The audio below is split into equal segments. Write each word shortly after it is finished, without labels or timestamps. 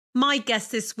My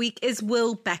guest this week is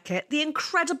Will Beckett, the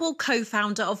incredible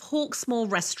co-founder of Hawksmoor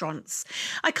Restaurants.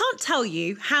 I can't tell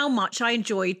you how much I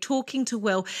enjoyed talking to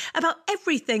Will about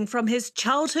everything from his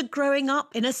childhood growing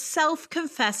up in a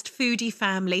self-confessed foodie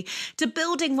family to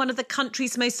building one of the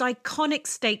country's most iconic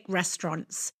steak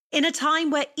restaurants. In a time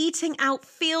where eating out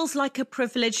feels like a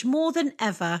privilege more than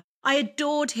ever, I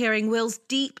adored hearing Will's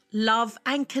deep love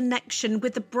and connection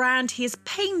with the brand he has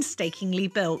painstakingly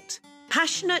built.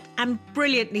 Passionate and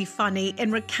brilliantly funny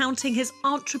in recounting his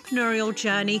entrepreneurial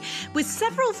journey with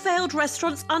several failed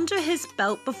restaurants under his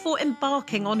belt before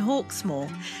embarking on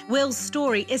Hawksmoor. Will's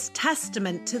story is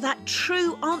testament to that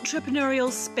true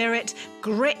entrepreneurial spirit,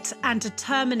 grit and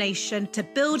determination to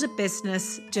build a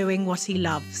business doing what he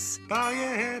loves. Bow your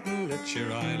head and let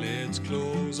your eyelids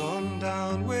close on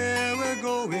down. Where we're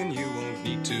going, you won't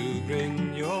need to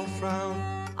bring your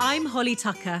frown. I'm Holly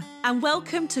Tucker, and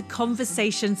welcome to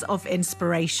Conversations of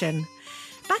Inspiration.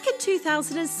 Back in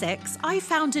 2006, I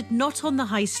founded Not on the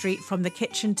High Street from the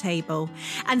Kitchen Table,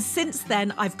 and since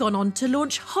then I've gone on to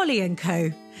launch Holly &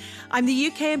 Co. I'm the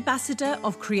UK ambassador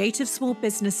of creative small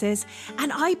businesses,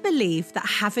 and I believe that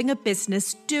having a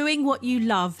business doing what you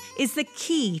love is the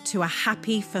key to a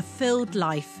happy, fulfilled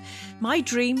life. My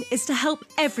dream is to help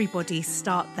everybody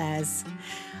start theirs.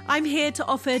 I'm here to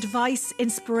offer advice,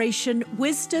 inspiration,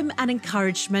 wisdom and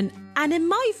encouragement. And in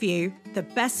my view, the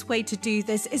best way to do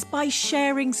this is by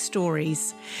sharing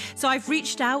stories. So I've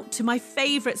reached out to my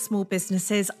favourite small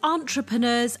businesses,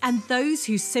 entrepreneurs and those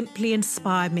who simply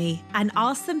inspire me and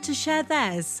asked them to share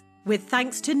theirs. With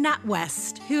thanks to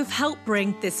NatWest, who have helped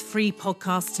bring this free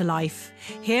podcast to life.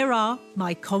 Here are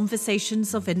my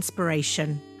Conversations of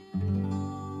Inspiration.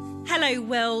 Hello,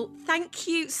 Will. Thank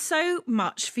you so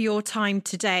much for your time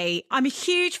today. I'm a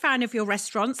huge fan of your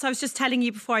restaurants. I was just telling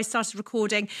you before I started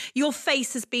recording, your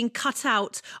face has been cut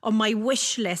out on my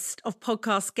wish list of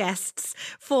podcast guests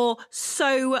for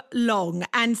so long.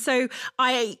 And so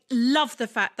I love the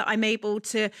fact that I'm able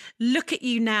to look at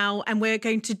you now and we're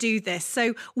going to do this.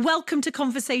 So welcome to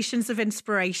Conversations of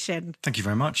Inspiration. Thank you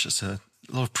very much. It's a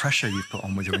lot of pressure you've put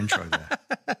on with your intro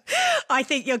there. I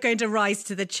think you're going to rise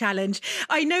to the challenge.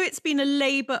 I know it's been a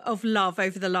labour of love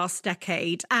over the last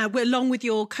decade, along with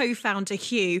your co-founder,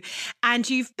 Hugh, and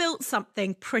you've built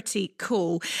something pretty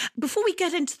cool. Before we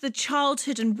get into the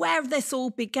childhood and where this all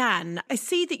began, I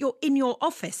see that you're in your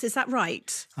office. Is that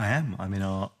right? I am. I'm in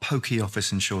our pokey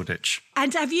office in Shoreditch.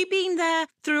 And have you been there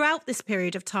throughout this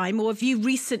period of time, or have you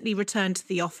recently returned to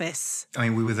the office? I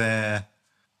mean, we were there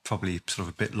probably sort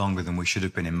of a bit longer than we should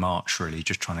have been in March, really,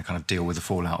 just trying to kind of deal with the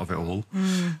fallout of it all.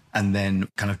 And then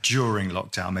kind of during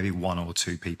lockdown, maybe one or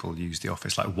two people used the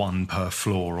office, like one per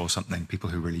floor or something,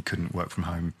 people who really couldn't work from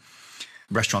home.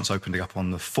 Restaurants opened up on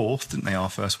the 4th, didn't they?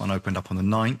 Our first one opened up on the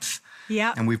 9th.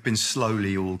 Yeah. And we've been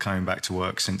slowly all coming back to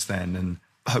work since then. And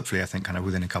hopefully, I think kind of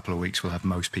within a couple of weeks, we'll have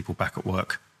most people back at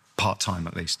work, part-time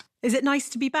at least. Is it nice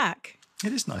to be back?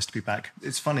 It is nice to be back.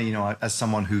 It's funny, you know, as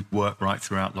someone who worked right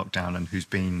throughout lockdown and who's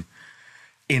been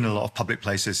in a lot of public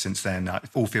places since then, it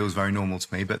all feels very normal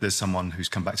to me. But there's someone who's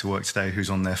come back to work today who's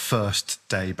on their first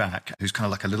day back, who's kind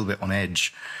of like a little bit on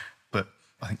edge. But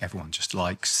I think everyone just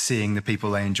likes seeing the people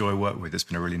they enjoy work with. It's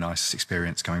been a really nice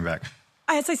experience coming back.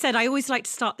 As I said, I always like to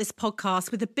start this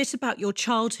podcast with a bit about your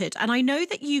childhood. And I know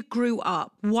that you grew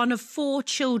up one of 4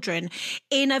 children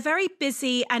in a very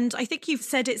busy, and I think you've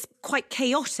said it's quite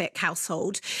chaotic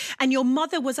household. And your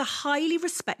mother was a highly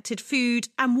respected food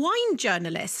and wine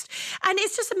journalist. And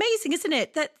it's just amazing, isn't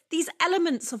it, that these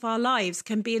elements of our lives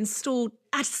can be installed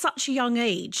at such a young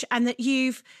age and that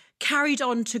you've carried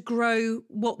on to grow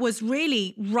what was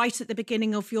really right at the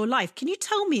beginning of your life. Can you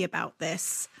tell me about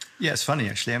this? Yeah, it's funny,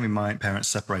 actually. I mean, my parents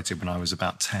separated when I was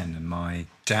about 10, and my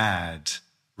dad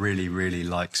really, really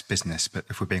likes business, but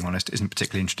if we're being honest, isn't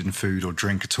particularly interested in food or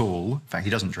drink at all. In fact,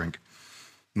 he doesn't drink.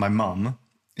 My mum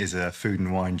is a food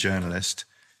and wine journalist,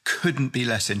 couldn't be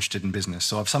less interested in business.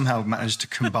 So I've somehow managed to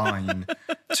combine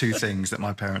two things that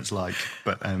my parents like,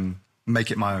 but make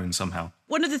it my own somehow.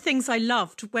 One of the things I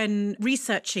loved when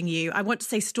researching you, I want to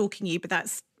say stalking you, but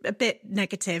that's a bit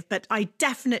negative, but I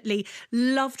definitely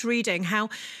loved reading how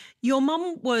your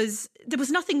mum there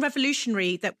was nothing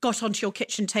revolutionary that got onto your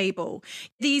kitchen table.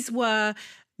 These were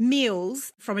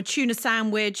meals from a tuna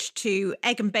sandwich to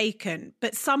egg and bacon,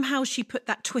 but somehow she put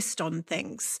that twist on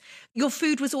things. Your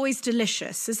food was always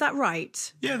delicious. Is that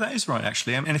right? Yeah, that is right,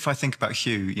 actually. And if I think about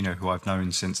Hugh, you know, who I've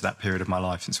known since that period of my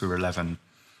life, since we were 11,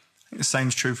 I think the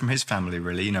same's true from his family,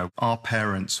 really. You know, our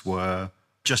parents were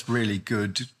just really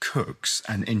good cooks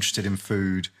and interested in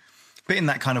food, but in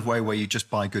that kind of way where you just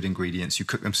buy good ingredients, you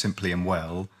cook them simply and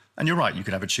well. And you're right, you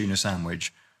could have a tuna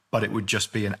sandwich, but it would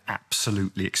just be an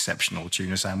absolutely exceptional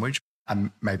tuna sandwich.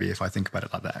 And maybe if I think about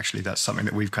it like that, actually, that's something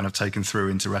that we've kind of taken through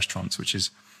into restaurants, which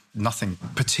is nothing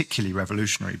particularly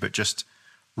revolutionary, but just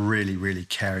really, really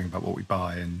caring about what we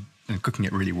buy and cooking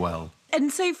it really well.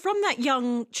 And so from that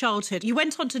young childhood, you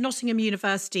went on to Nottingham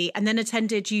University and then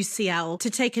attended UCL to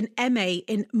take an MA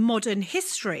in modern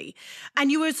history. And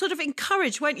you were sort of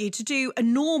encouraged, weren't you, to do a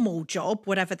normal job,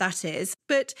 whatever that is.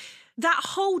 But that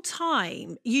whole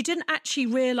time, you didn't actually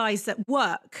realise that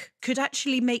work could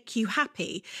actually make you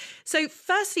happy. So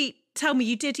firstly, tell me,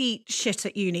 you did eat shit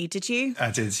at uni, did you?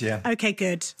 I did, yeah. Okay,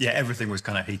 good. Yeah, everything was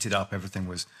kind of heated up. Everything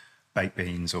was baked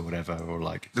beans or whatever, or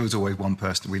like there was always one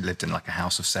person. We lived in like a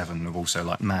house of 7 of also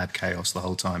like mad chaos the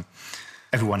whole time.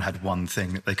 Everyone had one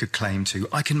thing that they could claim to.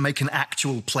 I can make an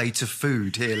actual plate of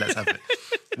food. Here, let's have it.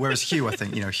 Whereas Hugh, I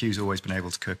think, Hugh's always been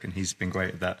able to cook and he's been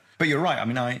great at that. But you're right. I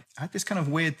mean, I had this kind of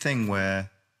weird thing where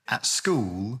at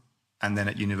school and then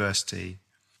at university,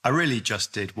 I really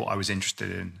just did what I was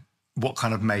interested in, what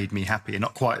kind of made me happy. And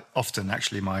not quite often,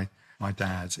 actually, my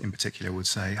dad in particular would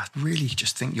say, I really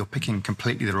just think you're picking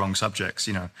completely the wrong subjects.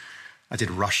 I did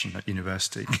Russian at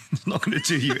university. It's not going to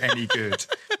do you any good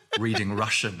reading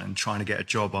Russian and trying to get a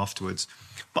job afterwards.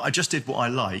 But I just did what I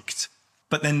liked.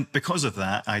 But then because of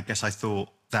that, I guess I thought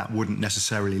that wouldn't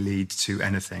necessarily lead to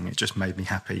anything. It just made me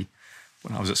happy.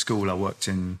 When I was at school, I worked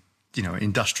in,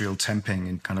 industrial temping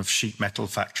in kind of sheet metal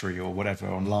factory or whatever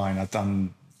online. I've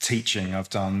done teaching, I've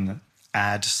done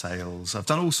ad sales, I've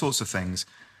done all sorts of things.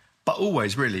 But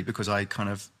always really because I kind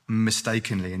of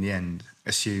mistakenly in the end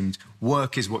assumed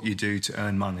work is what you do to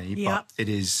earn money, but it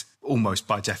is almost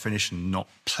by definition not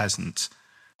pleasant.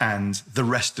 And the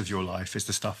rest of your life is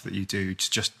the stuff that you do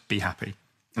to just be happy.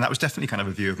 And that was definitely kind of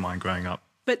a view of mine growing up.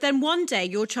 But then one day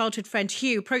your childhood friend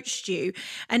Hugh approached you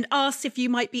and asked if you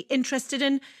might be interested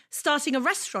in starting a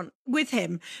restaurant with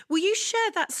him. Will you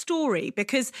share that story?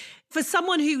 Because for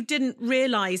someone who didn't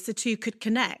realise the two could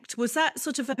connect, was that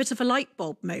sort of a bit of a light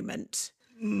bulb moment?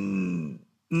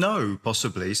 No,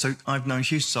 possibly. So I've known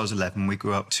Hugh since I was 11. We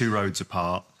grew up 2 roads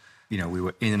apart. We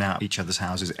were in and out of each other's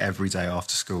houses every day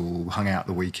after school, hung out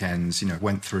the weekends,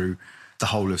 went through the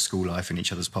whole of school life in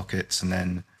each other's pockets, and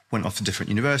then went off to different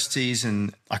universities.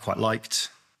 And I quite liked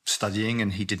studying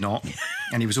and he did not.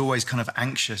 And he was always kind of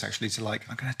anxious actually to I'm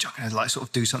going to like sort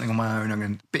of do something on my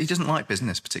own. But he doesn't like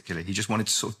business particularly. He just wanted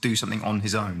to sort of do something on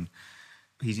his own.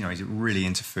 He's really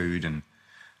into food. And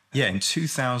yeah, in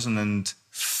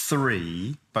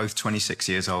 2003, both 26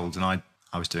 years old, and I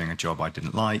was doing a job I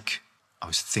didn't like. I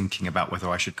was thinking about whether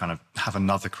I should kind of have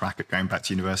another crack at going back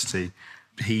to university.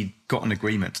 He got an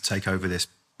agreement to take over this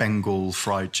Bengal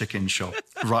fried chicken shop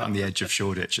right on the edge of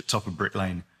Shoreditch at top of Brick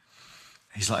Lane.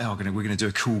 He's like, we're going to do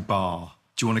a cool bar.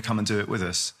 Do you want to come and do it with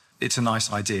us? It's a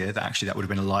nice idea. That would have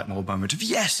been a light bulb moment of,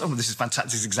 yes, this is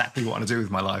fantastic. This is exactly what I want to do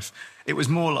with my life. It was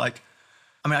more like,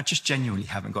 I just genuinely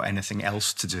haven't got anything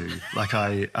else to do.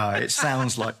 It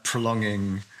sounds like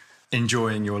prolonging,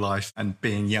 enjoying your life and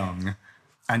being young,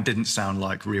 and didn't sound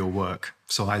like real work.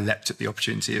 So I leapt at the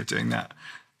opportunity of doing that.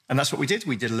 And that's what we did.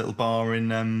 We did a little bar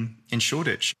in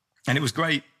Shoreditch. And it was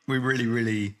great. We really,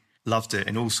 really loved it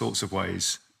in all sorts of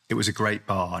ways. It was a great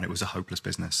bar and it was a hopeless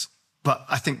business. But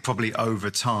I think probably over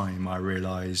time I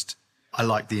realised I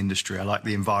like the industry, I like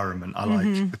the environment, I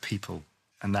like the people.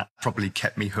 And that probably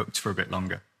kept me hooked for a bit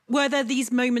longer. Were there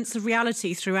these moments of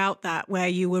reality throughout that where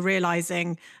you were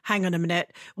realising, hang on a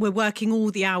minute, we're working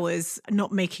all the hours,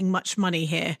 not making much money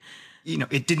here?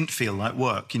 It didn't feel like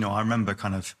work. I remember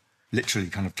literally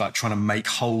like trying to make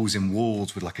holes in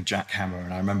walls with like a jackhammer.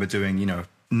 And I remember doing,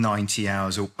 90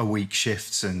 hours a week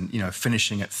shifts and,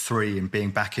 finishing at 3 and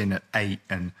being back in at 8.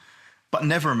 But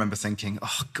never remember thinking,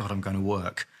 oh God, I'm going to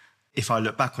work. If I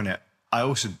look back on it, I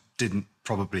also didn't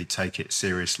probably take it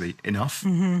seriously enough.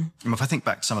 And if I think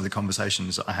back to some of the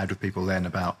conversations that I had with people then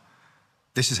about,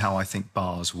 this is how I think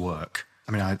bars work.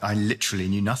 I literally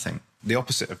knew nothing. The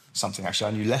opposite of something,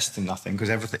 actually. I knew less than nothing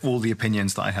because all the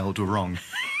opinions that I held were wrong.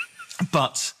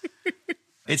 But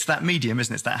it's that medium,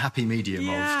 isn't it? It's that happy medium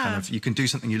of you can do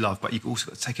something you love, but you've also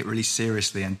got to take it really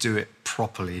seriously and do it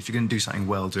properly. If you're going to do something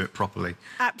well, do it properly.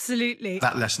 Absolutely.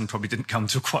 That lesson probably didn't come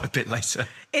till quite a bit later.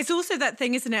 It's also that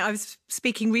thing, isn't it? I was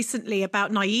speaking recently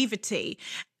about naivety.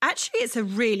 Actually, it's a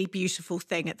really beautiful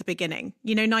thing at the beginning.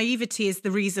 Naivety is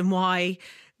the reason why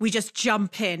we just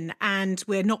jump in and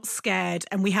we're not scared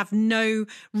and we have no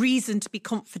reason to be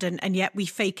confident, and yet we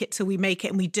fake it till we make it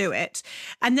and we do it.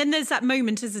 And then there's that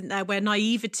moment, isn't there, where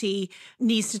naivety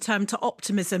needs to turn to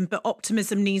optimism, but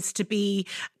optimism needs to be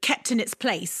kept in its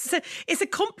place. So it's a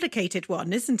complicated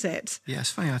one, isn't it? Yeah, it's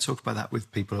funny. I talk about that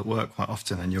with people at work quite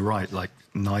often, and you're right, like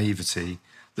naivety,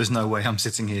 There's no way I'm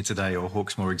sitting here today or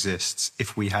Hawksmoor exists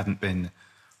if we hadn't been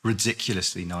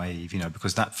ridiculously naive,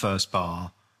 because that first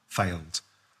bar failed.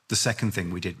 The second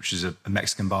thing we did, which is a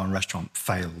Mexican bar and restaurant,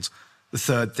 failed. The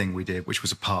third thing we did, which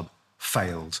was a pub,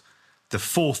 failed. The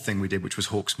fourth thing we did, which was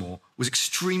Hawksmoor, was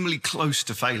extremely close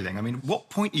to failing. I mean, what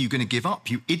point are you going to give up,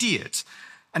 you idiot?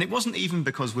 And it wasn't even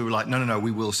because we were like, no, we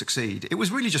will succeed. It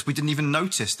was really just we didn't even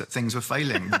notice that things were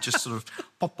failing. We just sort of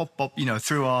pop,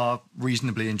 through our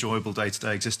reasonably enjoyable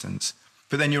day-to-day existence.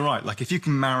 But then you're right, like if you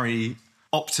can marry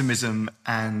optimism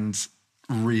and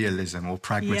realism or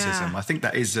pragmatism, I think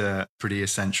that is a pretty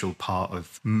essential part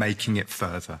of making it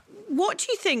further. What do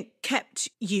you think kept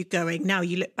you going now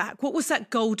you look back? What was that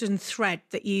golden thread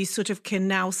that you sort of can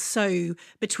now sew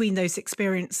between those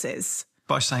experiences?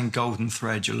 By saying golden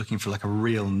thread, you're looking for like a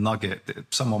real nugget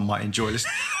that someone might enjoy.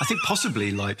 I think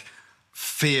possibly like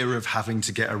fear of having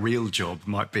to get a real job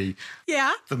might be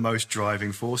the most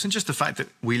driving force. And just the fact that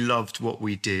we loved what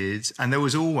we did. And there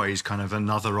was always kind of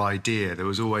another idea. There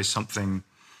was always something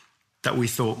that we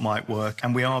thought might work.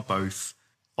 And we are both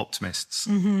optimists.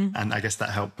 Mm-hmm. And I guess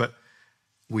that helped. But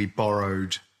we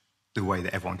borrowed the way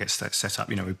that everyone gets set up.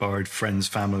 We borrowed friends,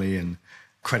 family and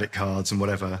credit cards and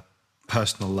whatever,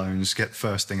 personal loans, get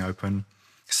first thing open.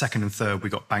 Second and third, we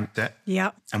got bank debt.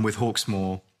 Yeah. And with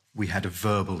Hawksmoor, we had a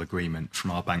verbal agreement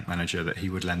from our bank manager that he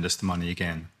would lend us the money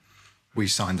again. We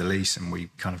signed the lease and we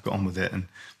kind of got on with it. And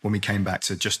when we came back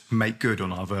to just make good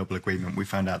on our verbal agreement, we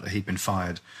found out that he'd been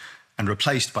fired and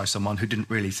replaced by someone who didn't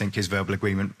really think his verbal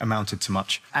agreement amounted to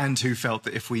much and who felt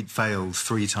that if we'd failed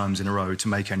 3 times in a row to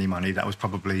make any money, that was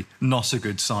probably not a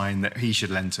good sign that he should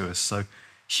lend to us. So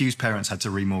Hugh's parents had to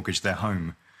remortgage their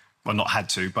home. Well, not had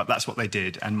to, but that's what they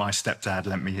did. And my stepdad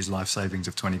lent me his life savings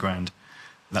of 20 grand.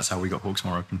 That's how we got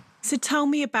Hawksmoor open. So tell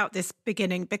me about this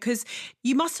beginning, because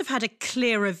you must have had a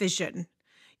clearer vision.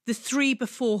 The 3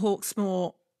 before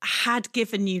Hawksmoor had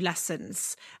given you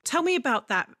lessons. Tell me about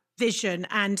that vision.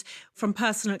 And from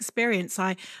personal experience,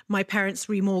 my parents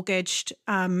remortgaged,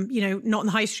 not on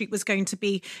the high street was going to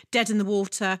be dead in the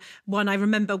water. I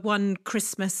remember one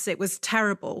Christmas, it was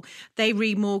terrible. They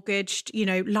remortgaged,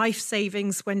 life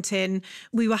savings went in.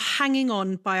 We were hanging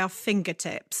on by our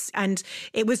fingertips. And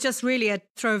it was just really a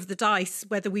throw of the dice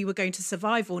whether we were going to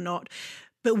survive or not.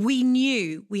 But we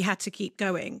knew we had to keep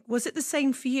going. Was it the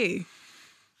same for you?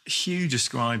 Hugh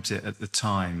described it at the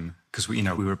time, because we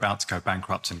were about to go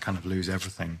bankrupt and kind of lose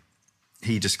everything.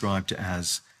 He described it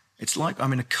as, it's like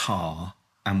I'm in a car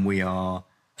and we are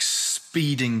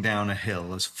speeding down a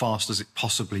hill as fast as it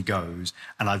possibly goes,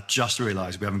 and I've just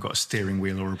realised we haven't got a steering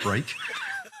wheel or a brake.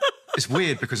 It's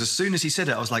weird because as soon as he said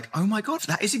it, I was like, oh my God,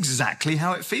 that is exactly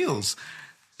how it feels.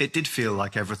 It did feel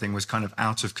like everything was kind of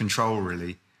out of control,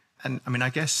 really. And I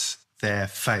guess their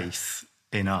faith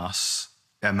in us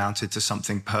amounted to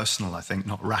something personal, I think,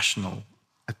 not rational.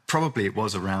 Probably it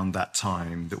was around that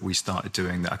time that we started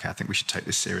doing that, okay, I think we should take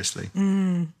this seriously.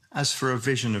 As for a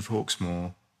vision of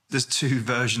Hawksmoor, there's 2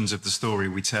 versions of the story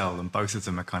we tell, and both of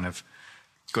them are kind of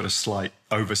got a slight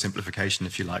oversimplification,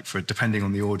 if you like, for depending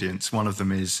on the audience. One of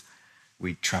them is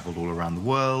we travelled all around the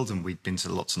world and we'd been to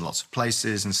lots and lots of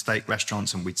places and steak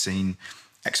restaurants and we'd seen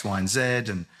X, Y and Z,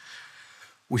 and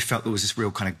we felt there was this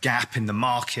real kind of gap in the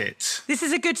market. This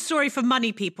is a good story for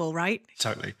money people, right?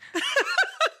 Totally.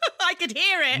 I could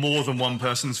hear it. More than one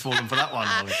person's fallen for that one,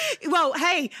 Holly. Well,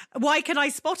 hey, why can I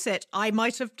spot it? I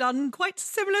might have done quite a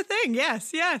similar thing.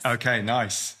 Yes. Okay,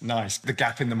 nice. The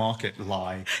gap in the market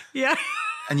lie. Yeah.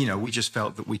 And, we just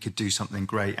felt that we could do something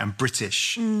great and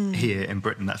British here in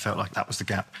Britain. That felt like that was the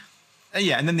gap.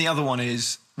 And then the other one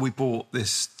is we bought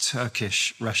this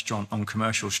Turkish restaurant on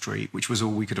Commercial Street, which was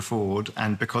all we could afford.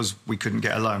 And because we couldn't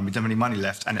get a loan, we didn't have any money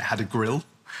left, and it had a grill.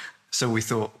 So we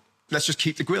thought, let's just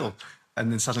keep the grill. And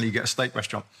then suddenly you get a steak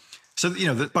restaurant. So,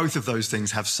 that both of those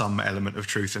things have some element of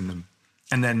truth in them.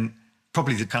 And then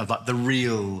probably the kind of like the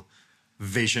real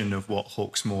vision of what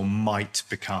Hawksmoor might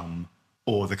become,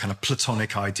 or the kind of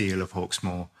platonic ideal of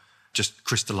Hawksmoor, just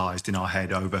crystallised in our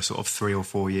head over sort of 3 or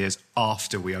 4 years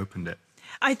after we opened it.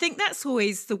 I think that's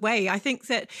always the way. I think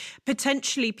that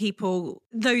potentially people,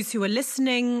 those who are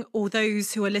listening or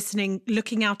those who are listening,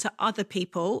 looking out at other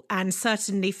people, and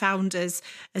certainly founders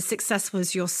as successful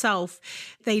as yourself,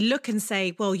 they look and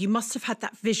say, well, you must have had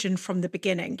that vision from the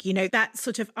beginning. That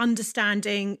sort of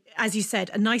understanding, as you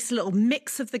said, a nice little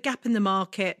mix of the gap in the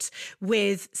market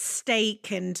with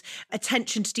steak and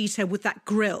attention to detail with that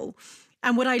grill.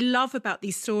 And what I love about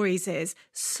these stories is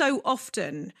so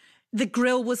often the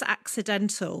grill was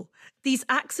accidental. these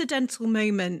accidental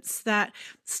moments that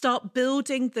start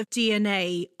building the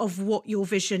DNA of what your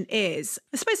vision is.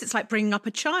 I suppose it's like bringing up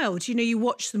a child. You know, you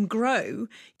watch them grow.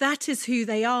 That is who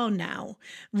they are now,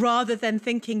 rather than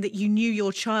thinking that you knew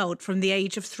your child from the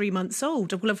age of 3 months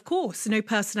old. Well, of course, no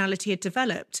personality had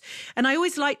developed. And I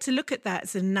always like to look at that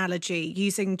as an analogy,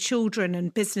 using children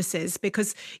and businesses,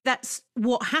 because that's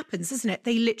what happens, isn't it?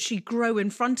 They literally grow in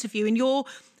front of you, and you're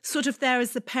sort of there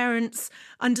as the parents,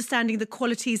 understanding the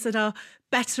qualities that are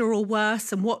better or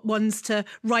worse, and what ones to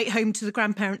write home to the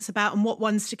grandparents about and what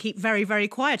ones to keep very, very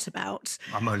quiet about.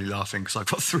 I'm only laughing because I've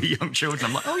got 3 young children.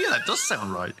 I'm like, oh yeah, that does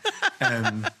sound right.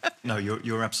 No,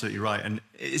 you're absolutely right. And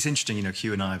it's interesting, you know,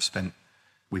 Hugh and I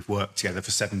we've worked together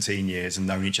for 17 years and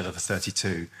known each other for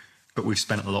 32, but we've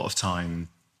spent a lot of time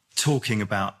talking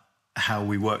about how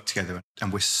we work together,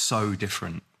 and we're so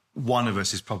different. One of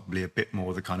us is probably a bit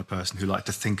more the kind of person who likes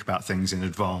to think about things in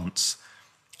advance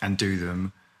and do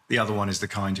them. The other one is the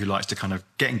kind who likes to kind of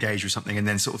get engaged with something and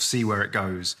then sort of see where it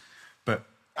goes. But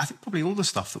I think probably all the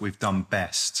stuff that we've done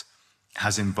best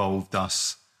has involved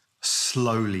us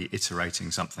slowly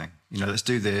iterating something. You know, let's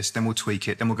do this, then we'll tweak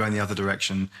it, then we'll go in the other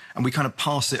direction. And we kind of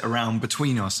pass it around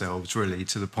between ourselves, really,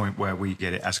 to the point where we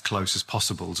get it as close as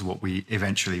possible to what we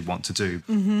eventually want to do.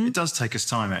 Mm-hmm. It does take us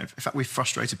time. In fact, we've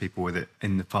frustrated people with it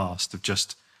in the past, of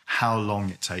just how long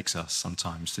it takes us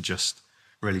sometimes to just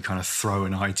really kind of throw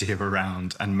an idea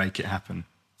around and make it happen.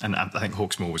 And I think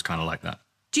Hawksmoor was kind of like that.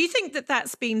 Do you think that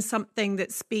that's been something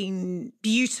that's been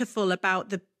beautiful about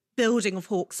the building of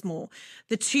Hawksmoor,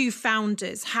 the two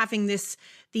founders having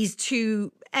these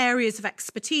two areas of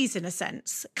expertise, in a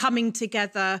sense, coming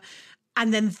together,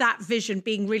 and then that vision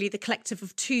being really the collective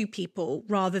of two people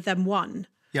rather than one?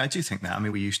 Yeah, I do think that. I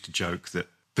mean, we used to joke that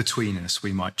between us,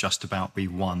 we might just about be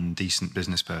one decent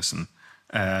business person,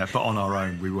 but on our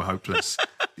own, we were hopeless.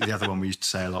 The other one we used to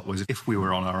say a lot was, if we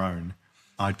were on our own,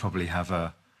 I'd probably have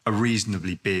a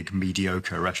reasonably big,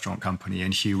 mediocre restaurant company,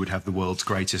 and Hugh would have the world's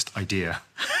greatest idea.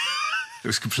 It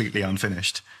was completely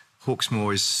unfinished.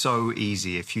 Hawksmoor is so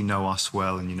easy if you know us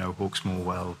well and you know Hawksmoor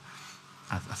well.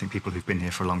 I think people who've been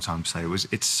here for a long time say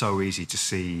it's so easy to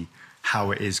see how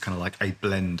it is kind of like a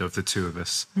blend of the two of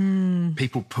us. Mm.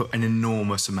 People put an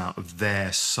enormous amount of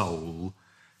their soul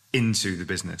into the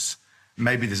business.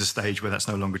 Maybe there's a stage where that's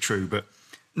no longer true, but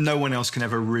no one else can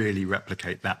ever really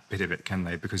replicate that bit of it, can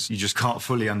they? Because you just can't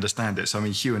fully understand it. So, I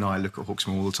mean, Hugh and I look at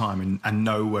Hawksmoor all the time and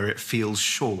know where it feels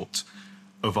short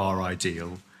of our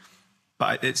ideal.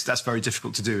 But that's very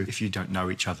difficult to do if you don't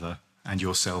know each other and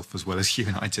yourself as well as Hugh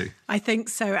and I do. I think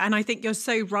so. And I think you're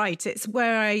so right. It's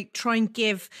where I try and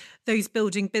give those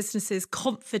building businesses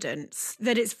confidence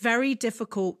that it's very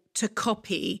difficult to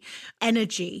copy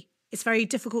energy. It's very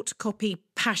difficult to copy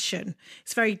passion.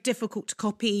 It's very difficult to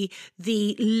copy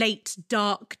the late,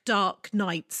 dark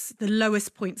nights, the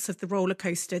lowest points of the roller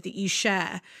coaster that you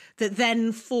share, that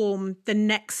then form the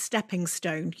next stepping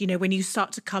stone, you know, when you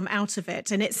start to come out of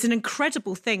it. And it's an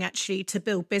incredible thing, actually, to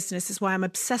build business. Is why I'm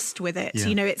obsessed with it. Yeah.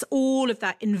 You know, it's all of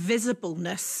that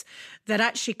invisibleness that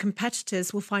actually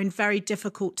competitors will find very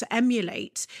difficult to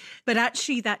emulate. But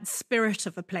actually that spirit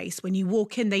of a place, when you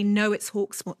walk in, they know it's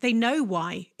Hawksmoor. They know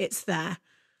why it's there.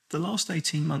 The last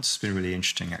 18 months has been really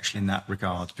interesting, actually, in that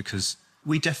regard, because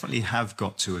we definitely have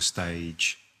got to a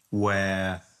stage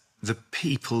where the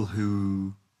people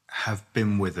who have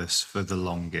been with us for the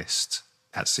longest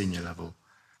at senior level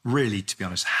really, to be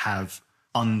honest, have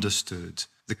understood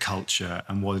the culture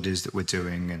and what it is that we're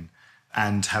doing,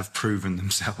 and have proven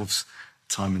themselves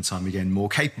time and time again more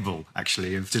capable,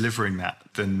 actually, of delivering that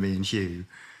than me and Hugh.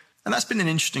 And that's been an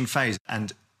interesting phase.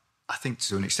 And I think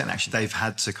to an extent, actually, they've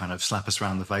had to kind of slap us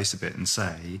around the face a bit and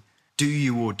say, do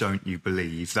you or don't you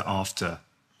believe that after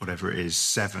whatever it is,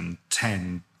 7,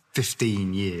 10,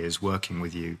 15 years working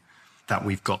with you, that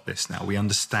we've got this now? We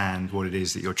understand what it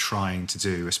is that you're trying to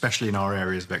do, especially in our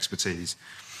areas of expertise.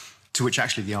 To which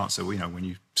actually the answer, you know, when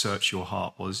you search your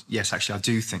heart was, yes, actually, I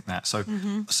do think that. So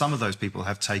some of those people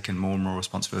have taken more and more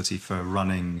responsibility for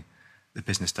running the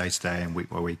business day to day and week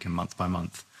by week and month by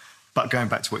month. But going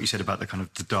back to what you said about the kind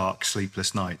of the dark,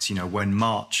 sleepless nights, you know, when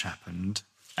March happened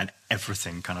and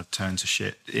everything kind of turned to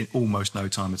shit in almost no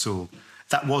time at all,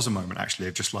 that was a moment, actually,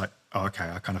 of just like, oh, okay,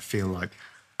 I kind of feel like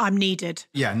I'm needed.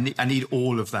 Yeah, I need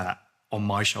all of that on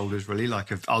my shoulders, really. Like,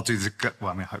 I'll do the...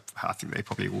 Well, I mean, I think they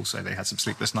probably all say they had some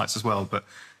sleepless nights as well. But,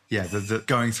 yeah, the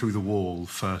going through the wall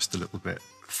first a little bit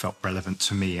felt relevant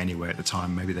to me anyway at the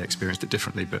time. Maybe they experienced it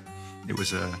differently, but it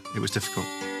was difficult.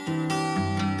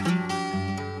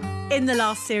 In the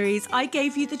last series, I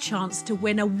gave you the chance to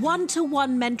win a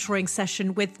one-to-one mentoring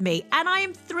session with me, and I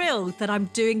am thrilled that I'm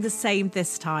doing the same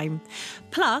this time.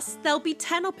 Plus, there'll be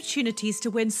 10 opportunities to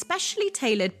win specially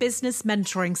tailored business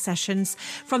mentoring sessions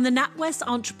from the NatWest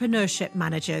Entrepreneurship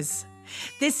Managers.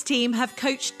 This team have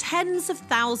coached tens of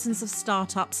thousands of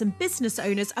startups and business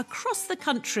owners across the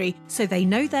country, so they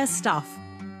know their stuff.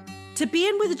 To be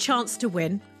in with a chance to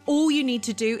win, all you need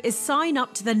to do is sign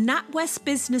up to the NatWest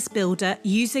Business Builder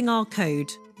using our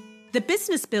code. The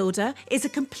Business Builder is a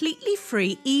completely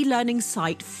free e-learning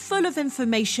site full of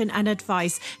information and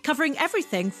advice covering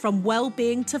everything from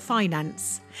well-being to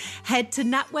finance. Head to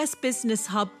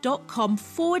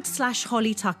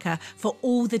natwestbusinesshub.com/Holly Tucker for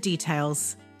all the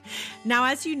details. Now,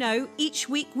 as you know, each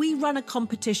week we run a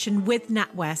competition with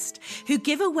NatWest, who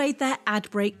give away their ad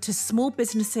break to small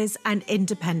businesses and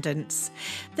independents.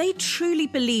 They truly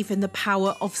believe in the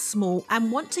power of small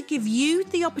and want to give you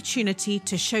the opportunity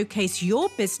to showcase your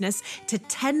business to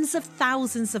tens of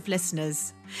thousands of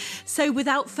listeners. So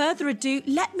without further ado,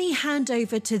 let me hand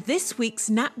over to this week's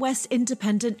NatWest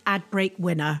Independent Ad Break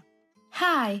winner.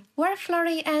 Hi, we're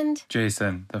Flory and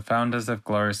Jason, the founders of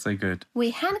Gloriously Good.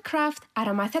 We handcraft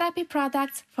aromatherapy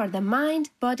products for the mind,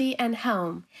 body and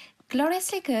home.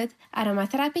 Gloriously Good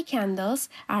aromatherapy candles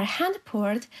are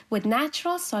hand-poured with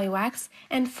natural soy wax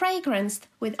and fragranced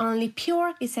with only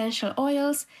pure essential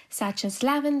oils such as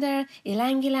lavender,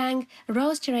 ylang-ylang,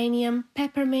 rose geranium,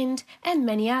 peppermint and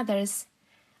many others.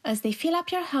 As they fill up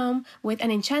your home with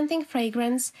an enchanting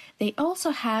fragrance, they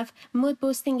also have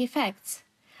mood-boosting effects.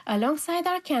 Alongside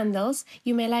our candles,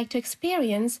 you may like to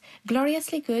experience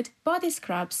Gloriously Good body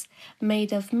scrubs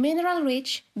made of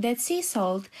mineral-rich Dead Sea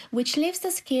salt, which leaves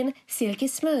the skin silky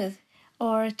smooth.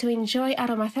 Or to enjoy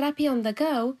aromatherapy on the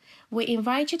go, we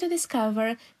invite you to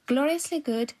discover Gloriously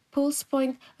Good Pulse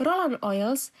Point roll-on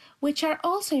oils, which are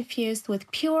also infused with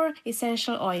pure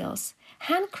essential oils.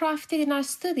 Handcrafted in our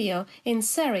studio in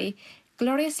Surrey,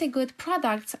 Gloriously Good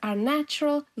products are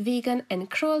natural, vegan and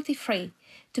cruelty-free.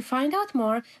 To find out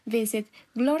more, visit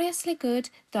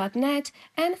gloriouslygood.net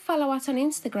and follow us on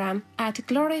Instagram at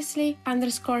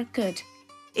gloriously_good.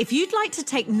 If you'd like to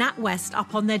take NatWest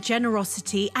up on their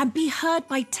generosity and be heard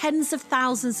by tens of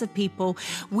thousands of people,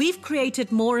 we've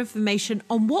created more information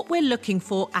on what we're looking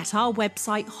for at our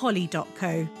website,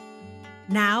 holly.co.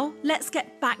 Now, let's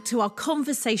get back to our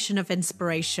conversation of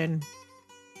inspiration.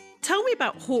 Tell me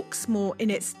about Hawksmoor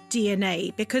in its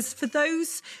DNA, because for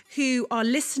those who are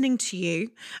listening to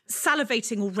you,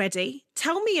 salivating already,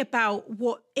 tell me about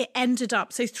what it ended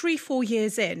up. So 3-4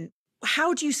 years in,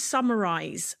 how do you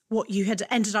summarise what you had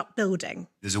ended up building?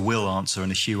 There's a Will answer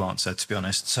and a Hugh answer, to be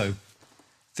honest. So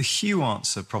the Hugh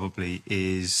answer probably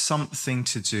is something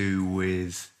to do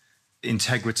with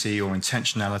integrity or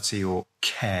intentionality or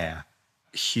care.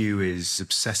 Hugh is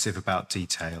obsessive about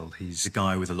detail. He's a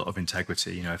guy with a lot of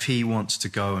integrity. You know, if he wants to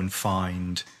go and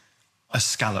find a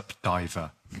scallop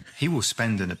diver, he will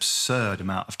spend an absurd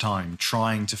amount of time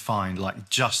trying to find like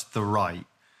just the right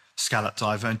scallop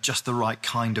diver and just the right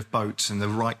kind of boats and the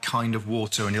right kind of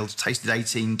water, and he'll taste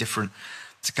 18 different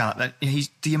scallop.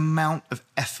 The amount of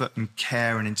effort and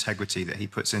care and integrity that he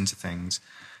puts into things,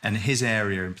 and his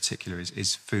area in particular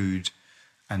is food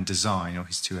and design, or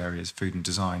his two areas, food and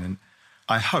design. And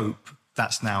I hope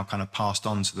that's now kind of passed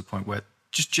on to the point where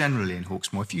just generally in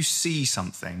Hawksmoor, if you see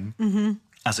something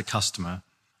as a customer,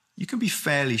 you can be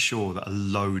fairly sure that a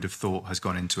load of thought has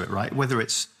gone into it, right? Whether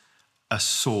it's a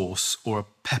sauce or a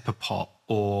pepper pot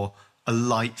or a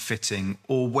light fitting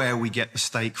or where we get the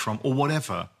steak from or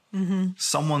whatever,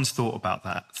 someone's thought about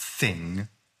that thing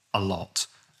a lot.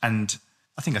 And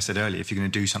I think I said earlier, if you're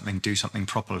going to do something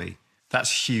properly.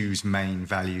 That's Hugh's main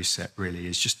value set, really,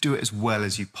 is just do it as well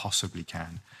as you possibly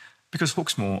can. Because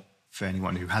Hawksmoor, for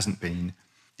anyone who hasn't been,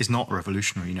 is not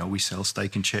revolutionary. You know, we sell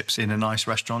steak and chips in a nice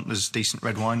restaurant. There's decent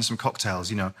red wine and some cocktails.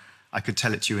 You know, I could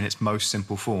tell it to you in its most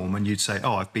simple form and you'd say,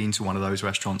 oh, I've been to one of those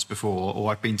restaurants before,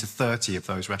 or I've been to 30 of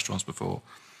those restaurants before.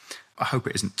 I hope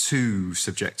it isn't too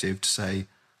subjective to say,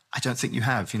 I don't think you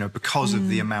have, you know, because of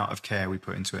the amount of care we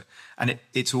put into it. And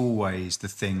it's always the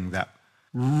thing that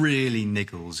really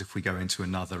niggles if we go into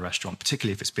another restaurant,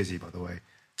 particularly if it's busy, by the way,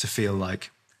 to feel like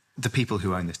the people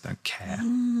who own this don't care.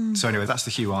 So anyway, that's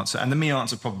the Hugh answer. And the me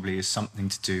answer probably is something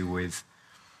to do with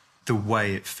the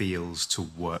way it feels to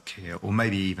work here, or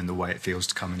maybe even the way it feels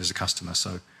to come in as a customer.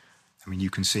 So, I mean, you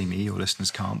can see me, your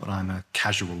listeners can't, but I'm a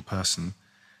casual person.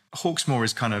 Hawksmoor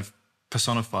is kind of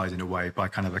personified in a way by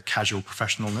kind of a casual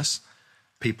professionalness.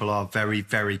 People are very,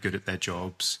 very good at their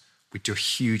jobs. We do a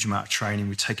huge amount of training.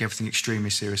 We take everything extremely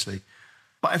seriously.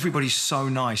 But everybody's so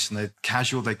nice and they're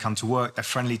casual. They come to work. They're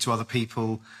friendly to other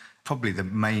people. Probably the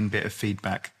main bit of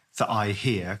feedback that I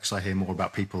hear, because I hear more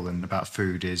about people than about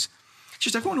food, is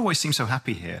just everyone always seems so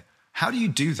happy here. How do you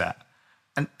do that?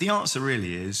 And the answer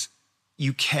really is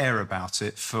you care about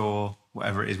it for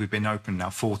whatever it is. We've been open now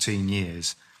 14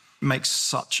 years. It makes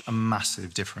such a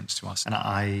massive difference to us. And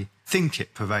I think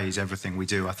it pervades everything we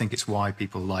do. I think it's why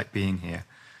people like being here.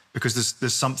 Because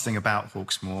there's something about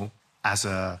Hawksmoor as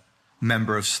a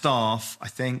member of staff, I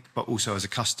think, but also as a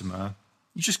customer.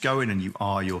 You just go in and you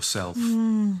are yourself,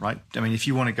 right? I mean, if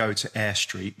you want to go to Eyre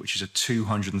Street, which is a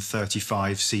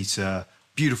 235-seater,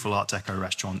 beautiful Art Deco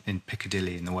restaurant in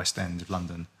Piccadilly in the West End of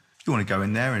London, you want to go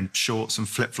in there in shorts and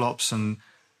flip-flops and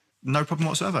no problem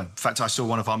whatsoever. In fact, I saw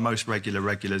one of our most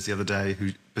regulars the other day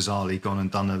who bizarrely gone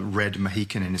and done a red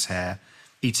Mohican in his hair,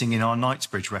 eating in our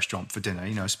Knightsbridge restaurant for dinner,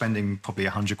 you know, spending probably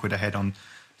 £100 a head on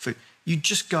food. You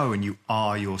just go and you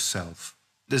are yourself.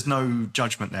 There's no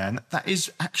judgment there. And that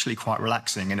is actually quite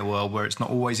relaxing in a world where it's not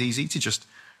always easy to just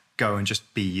go and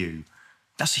just be you.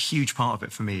 That's a huge part of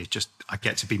it for me. It's just I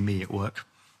get to be me at work.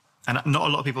 And not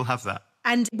a lot of people have that.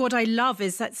 And what I love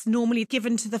is that's normally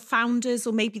given to the founders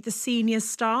or maybe the senior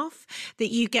staff,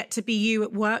 that you get to be you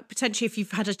at work, potentially if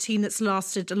you've had a team that's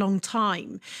lasted a long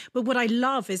time. But what I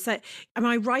love is that, am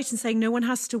I right in saying no one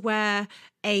has to wear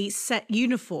a set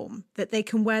uniform, that they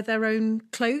can wear their own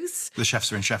clothes? The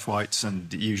chefs are in chef whites and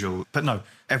the usual, but no,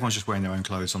 everyone's just wearing their own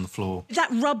clothes on the floor.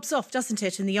 That rubs off, doesn't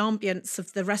it, in the ambience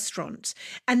of the restaurant?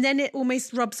 And then it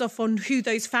almost rubs off on who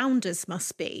those founders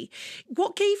must be.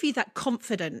 What gave you that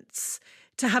confidence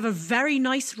to have a very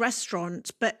nice restaurant,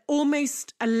 but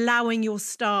almost allowing your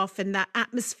staff and that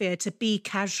atmosphere to be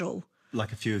casual?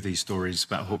 Like a few of these stories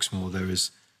about Hawksmoor, there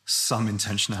is some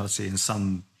intentionality and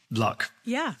some luck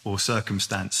or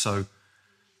circumstance. So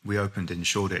we opened in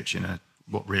Shoreditch in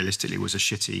what realistically was a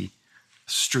shitty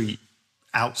street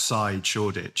outside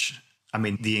Shoreditch. I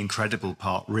mean, the incredible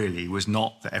part really was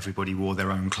not that everybody wore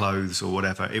their own clothes or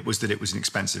whatever. It was that it was an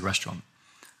expensive restaurant.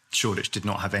 Shoreditch did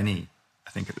not have any,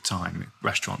 I think at the time,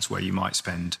 restaurants where you might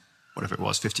spend, whatever it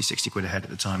was, 50, 60 quid a head at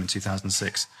the time in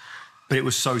 2006. But it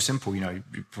was so simple, you know,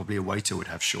 probably a waiter would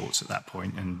have shorts at that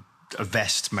point and a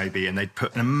vest maybe, and they'd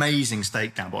put an amazing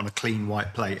steak down but on a clean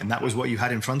white plate, and that was what you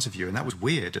had in front of you, and that was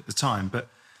weird at the time, but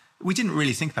we didn't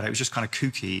really think about it. It was just kind of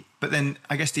kooky. But then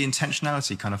I guess the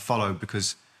intentionality kind of followed,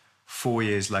 because 4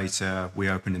 years later we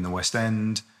opened in the West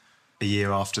End. A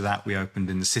year after that we opened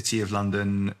in the City of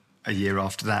London. A year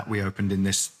after that we opened in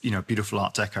this, you know, beautiful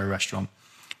Art Deco restaurant.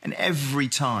 And every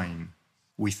time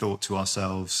we thought to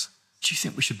ourselves, do you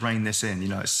think we should rein this in? You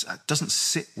know, it doesn't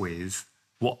sit with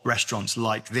what restaurants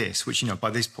like this, which, you know, by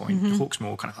this point,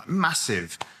 Hawksmoor kind of like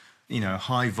massive, you know,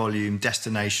 high volume,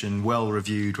 destination,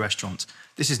 well-reviewed restaurants.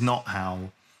 This is not how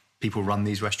people run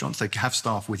these restaurants. They have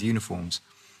staff with uniforms.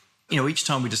 You know, each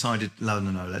time we decided, no,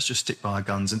 let's just stick by our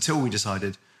guns, until we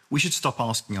decided we should stop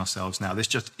asking ourselves now. This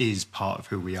just is part of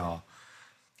who we are.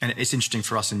 And it's interesting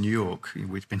for us in New York.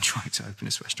 We've been trying to open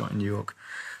this restaurant in New York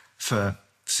for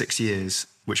 6 years,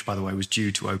 which, by the way, was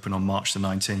due to open on March the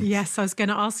 19th. Yes, I was going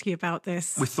to ask you about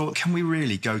this. We thought, can we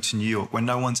really go to New York when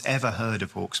no one's ever heard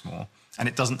of Hawksmoor, and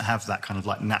it doesn't have that kind of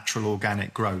like natural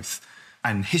organic growth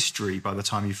and history by the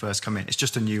time you first come in? It's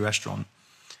just a new restaurant,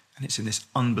 and it's in this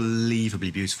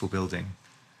unbelievably beautiful building.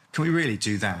 Can we really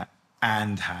do that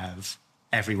and have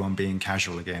everyone being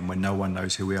casual again when no one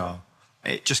knows who we are?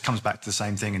 It just comes back to the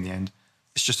same thing in the end.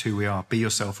 It's just who we are. Be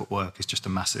yourself at work is just a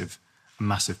massive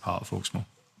part of Hawksmoor.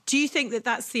 Do you think that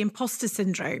that's the imposter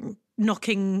syndrome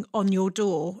knocking on your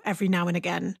door every now and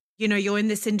again? You know, you're in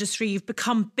this industry, you've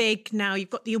become big now, you've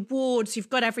got the awards,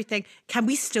 you've got everything. Can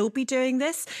we still be doing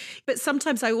this? But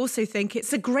sometimes I also think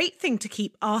it's a great thing to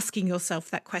keep asking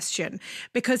yourself that question,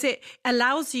 because it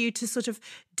allows you to sort of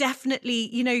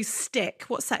definitely, you know, stick.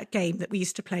 What's that game that we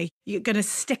used to play? You're going to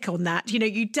stick on that. You know,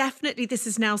 you definitely, this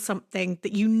is now something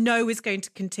that you know is going to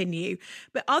continue.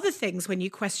 But other things, when you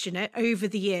question it over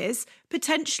the years,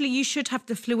 potentially you should have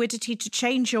the fluidity to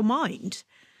change your mind.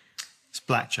 It's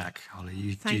blackjack, Holly.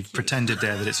 You pretended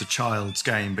there that it's a child's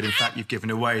game, but in fact you've given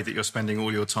away that you're spending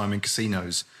all your time in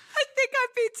casinos. I think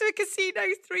I've been to a casino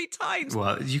 3 times.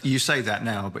 Well, you say that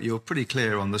now, but you're pretty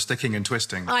clear on the sticking and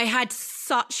twisting. I had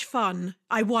such fun.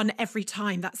 I won every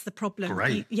time. That's the problem.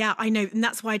 Great. Yeah, I know. And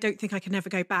that's why I don't think I can ever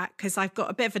go back, because I've got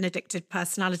a bit of an addicted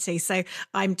personality. So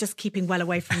I'm just keeping well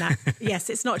away from that. Yes,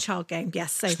 it's not a child game.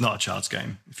 Yes. So. It's not a child's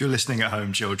game. If you're listening at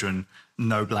home, children,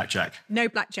 no blackjack. No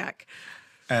blackjack.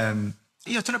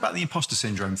 Yeah, I don't know about the imposter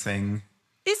syndrome thing.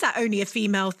 Is that only a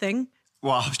female thing?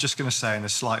 Well, I was just going to say, in a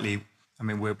slightly, I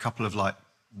mean, we're a couple of like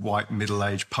white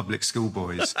middle-aged public school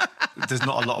boys. There's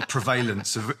not a lot of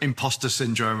prevalence of imposter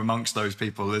syndrome amongst those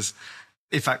people. There's,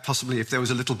 in fact, possibly if there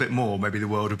was a little bit more, maybe the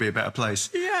world would be a better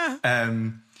place. Yeah.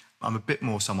 I'm a bit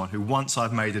more someone who, once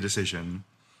I've made a decision,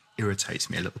 irritates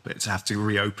me a little bit to have to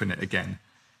reopen it again.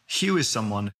 Hugh is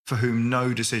someone for whom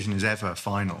no decision is ever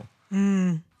final,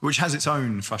 which has its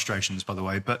own frustrations, by the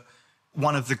way. But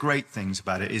one of the great things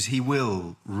about it is he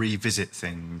will revisit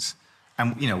things.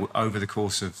 And, you know, over the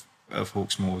course of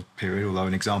Hawksmoor period, although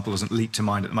an example doesn't leap to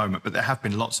mind at the moment, but there have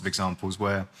been lots of examples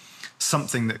where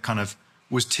something that kind of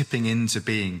was tipping into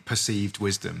being perceived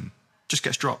wisdom just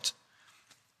gets dropped.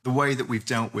 The way that we've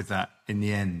dealt with that in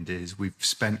the end is we've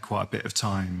spent quite a bit of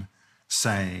time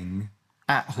saying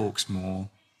at Hawksmoor,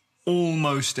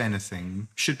 almost anything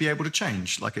should be able to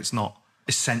change. Like, it's not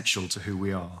essential to who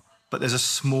we are, but there's a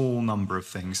small number of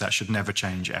things that should never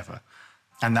change ever.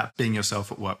 And that being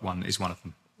yourself at work one is one of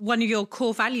them. One of your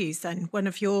core values then,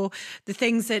 the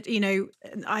things that, you know,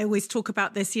 I always talk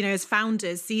about this, you know, as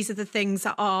founders, these are the things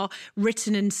that are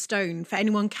written in stone. For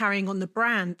anyone carrying on the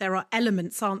brand, there are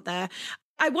elements, aren't there?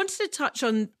 I wanted to touch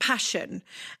on passion.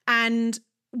 And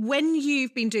when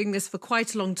you've been doing this for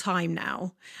quite a long time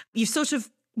now, you've sort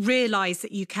of realised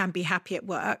that you can be happy at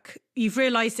work. You've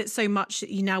realised it so much that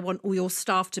you now want all your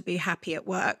staff to be happy at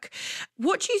work.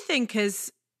 What do you think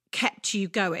has kept you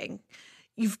going?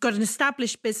 You've got an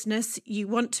established business, you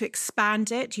want to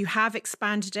expand it, you have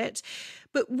expanded it.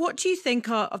 But what do you think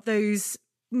are of those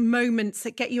moments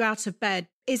that get you out of bed?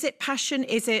 Is it passion?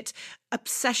 Is it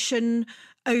obsession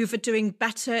over doing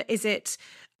better? Is it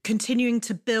continuing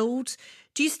to build?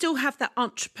 Do you still have that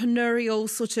entrepreneurial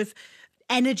sort of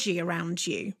energy around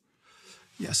you?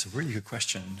 Yeah, it's a really good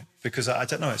question, because I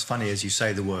don't know, it's funny as you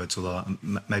say the words, although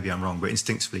maybe I'm wrong, but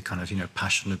instinctively kind of, you know,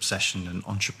 passion, obsession and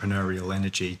entrepreneurial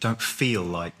energy don't feel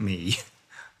like me.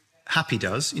 Happy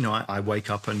does. You know, I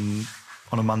wake up and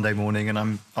on a Monday morning and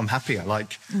I'm happy. I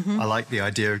like the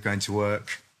idea of going to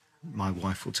work. My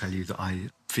wife will tell you that I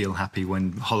feel happy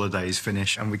when holidays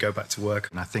finish and we go back to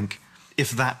work. And I think if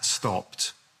that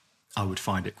stopped, I would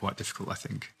find it quite difficult, I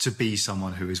think, to be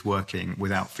someone who is working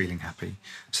without feeling happy.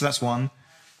 So that's one.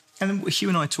 And then Hugh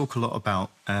and I talk a lot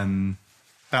about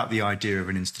the idea of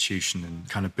an institution and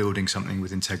kind of building something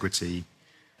with integrity.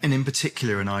 And in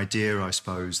particular, an idea, I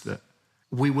suppose, that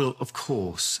we will, of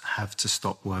course, have to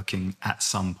stop working at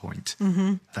some point.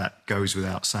 That goes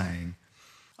without saying.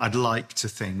 I'd like to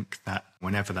think that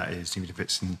whenever that is, even if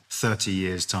it's in 30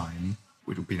 years' time,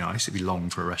 it would be nice. It'd be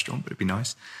long for a restaurant, but it'd be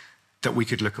nice, that we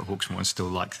could look at Hawksmoor and still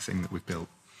like the thing that we've built.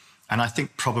 And I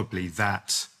think probably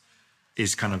that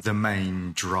is kind of the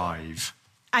main drive.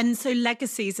 And so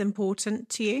legacy is important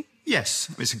to you?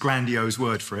 Yes. It's a grandiose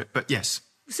word for it, but yes.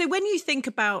 So when you think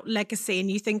about legacy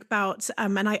and you think about,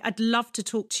 and I'd love to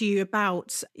talk to you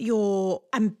about your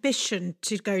ambition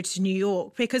to go to New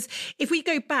York, because if we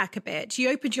go back a bit, you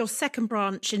opened your second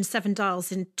branch in Seven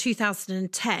Dials in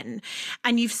 2010,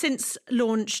 and you've since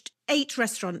launched 8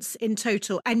 restaurants in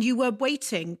total, and you were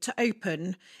waiting to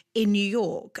open in New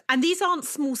York. And these aren't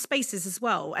small spaces as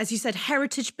well. As you said,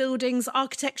 heritage buildings,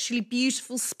 architecturally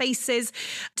beautiful spaces,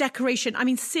 decoration. I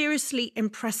mean, seriously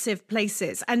impressive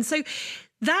places. And so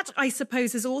that, I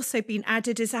suppose, has also been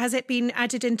added. Has it been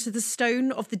added into the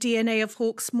stone of the DNA of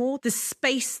Hawksmoor? The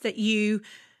space that you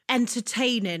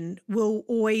entertain in will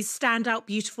always stand out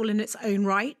beautiful in its own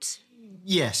right?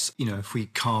 Yes. You know, if we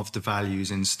carved the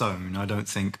values in stone, I don't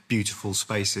think beautiful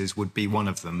spaces would be one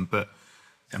of them. But,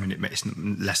 I mean, it's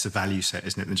less a value set,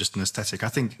 isn't it, than just an aesthetic? I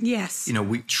think, yes, you know,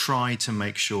 we try to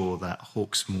make sure that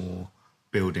Hawksmoor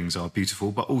buildings are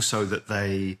beautiful, but also that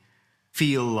they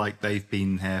feel like they've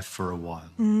been there for a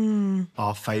while.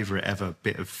 Our favourite ever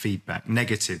bit of feedback,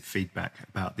 negative feedback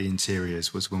about the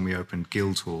interiors, was when we opened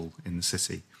Guildhall in the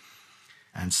city.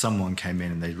 And someone came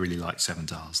in and they really liked Seven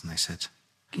Dials, and they said,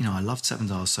 you know, I loved Seven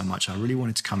Dials so much, I really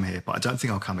wanted to come here, but I don't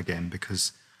think I'll come again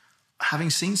because having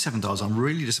seen Seven Dials, I'm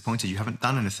really disappointed you haven't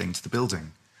done anything to the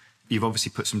building. You've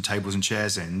obviously put some tables and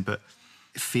chairs in, but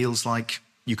it feels like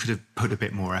you could have put a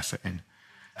bit more effort in.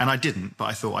 And I didn't, but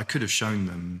I thought I could have shown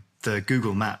them the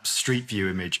Google Maps Street View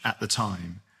image at the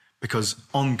time, because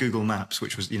on Google Maps,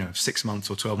 which was, you know, 6 months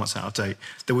or 12 months out of date,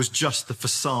 there was just the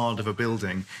facade of a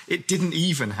building. It didn't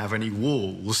even have any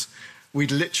walls.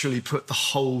 We'd literally put the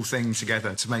whole thing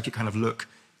together to make it kind of look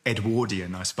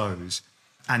Edwardian, I suppose.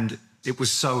 And it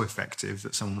was so effective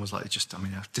that someone was like, just, I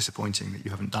mean, disappointing that you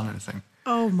haven't done anything.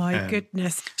 Oh, my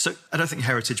goodness. So I don't think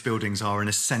heritage buildings are an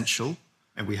essential,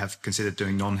 and we have considered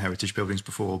doing non-heritage buildings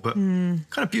before, but kind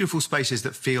of beautiful spaces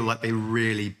that feel like they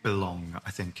really belong,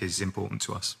 I think, is important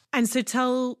to us. And so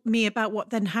tell me about what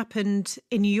then happened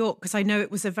in New York, because I know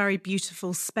it was a very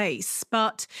beautiful space,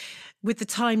 but with the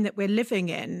time that we're living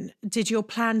in, did your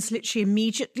plans literally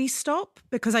immediately stop?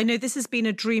 Because I know this has been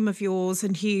a dream of yours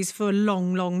and Hugh's for a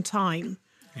long, long time.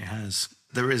 It has.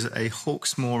 there is a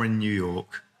Hawksmoor in New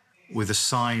York with a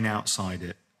sign outside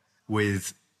it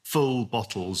with full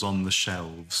bottles on the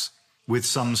shelves, with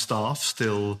some staff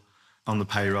still on the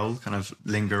payroll, kind of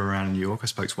linger around in New York. I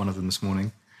spoke to one of them this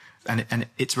morning. And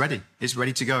it's ready. It's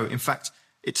ready to go. In fact,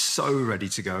 it's so ready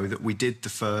to go that we did the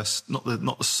first, not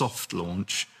the soft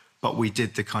launch, but we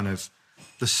did the kind of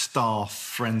the staff,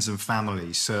 friends and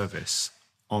family service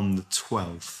on the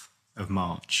 12th of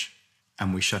March.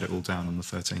 And we shut it all down on the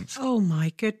 13th. Oh,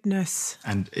 my goodness.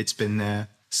 And it's been there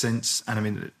since. And I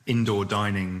mean, indoor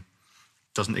dining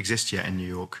doesn't exist yet in New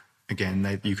York.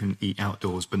 Again, you can eat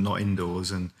outdoors, but not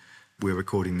indoors. And we're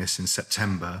recording this in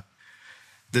September.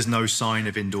 There's no sign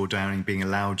of indoor dining being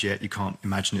allowed yet. You can't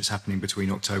imagine it's happening between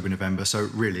October and November. So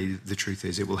really, the truth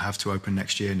is it will have to open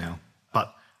next year now.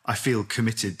 But I feel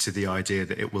committed to the idea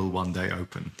that it will one day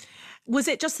open. Was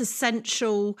it just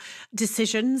essential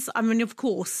decisions? I mean, of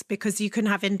course, because you can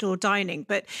have indoor dining.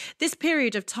 But this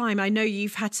period of time, I know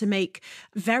you've had to make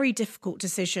very difficult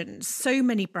decisions. So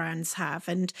many brands have.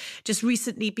 And just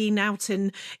recently been out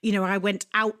and, I went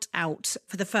out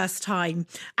for the first time.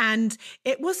 And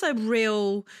it was a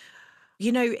real,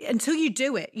 until you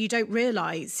do it, you don't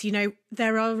realise,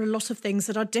 there are a lot of things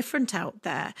that are different out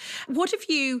there. What have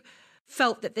you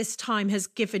felt that this time has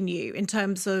given you in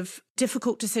terms of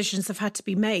difficult decisions have had to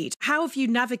be made? How have you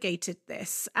navigated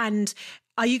this? And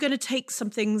are you going to take some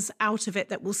things out of it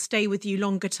that will stay with you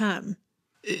longer term?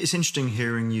 It's interesting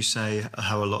hearing you say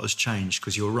how a lot has changed,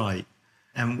 because you're right.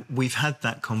 And we've had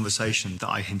that conversation that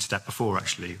I hinted at before,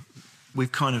 actually.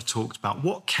 We've kind of talked about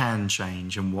what can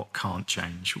change and what can't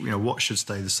change. What should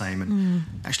stay the same. And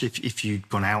actually, if you'd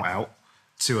gone out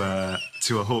to a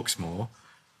Hawksmoor,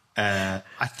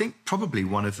 I think probably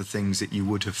one of the things that you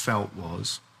would have felt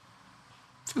was,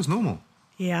 it feels normal.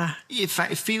 Yeah. In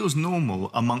fact, it feels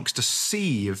normal amongst a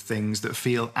sea of things that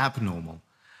feel abnormal.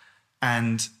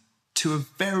 And to a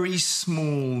very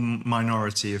small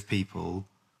minority of people,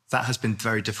 that has been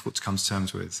very difficult to come to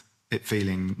terms with, it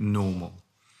feeling normal.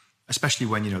 Especially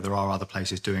when, there are other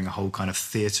places doing a whole kind of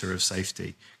theatre of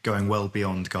safety, going well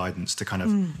beyond guidance to kind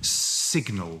of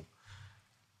signal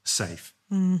safe.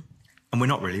 And we're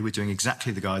not really. We're doing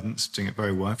exactly the guidance, doing it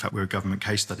very well. In fact, we're a government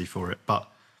case study for it. But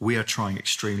we are trying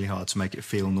extremely hard to make it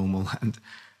feel normal. And,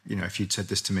 if you'd said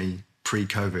this to me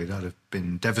pre-COVID, I'd have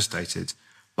been devastated.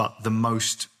 But the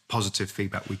most positive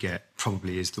feedback we get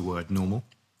probably is the word normal.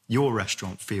 Your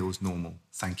restaurant feels normal.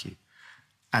 Thank you.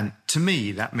 And to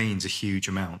me, that means a huge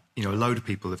amount. A load of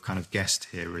people have kind of guessed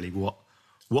here, really,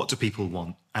 what do people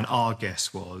want? And our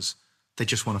guess was they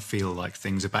just want to feel like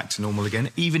things are back to normal again,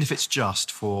 even if it's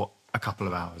just for a couple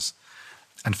of hours,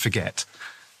 and forget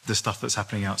the stuff that's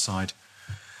happening outside.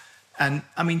 And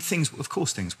I mean, things will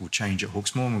change at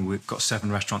Hawksmoor. We've got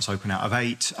 7 restaurants open out of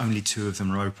 8. Only 2 of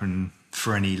them are open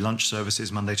for any lunch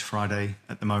services Monday to Friday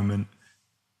at the moment.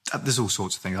 There's all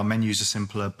sorts of things. Our menus are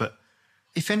simpler, but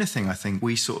if anything, I think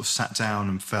we sort of sat down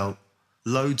and felt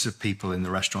loads of people in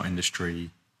the restaurant industry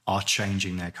are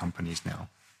changing their companies now.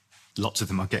 Lots of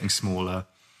them are getting smaller,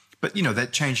 but they're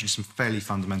changing some fairly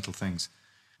fundamental things.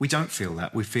 We don't feel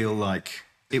that. We feel like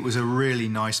it was a really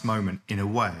nice moment in a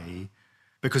way,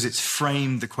 because it's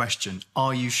framed the question,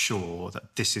 are you sure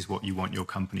that this is what you want your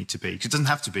company to be? Because it doesn't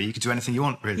have to be. You can do anything you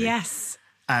want, really. Yes.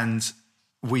 And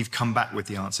we've come back with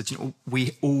the answer.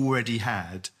 We already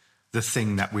had the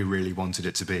thing that we really wanted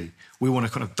it to be. We want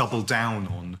to kind of double down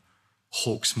on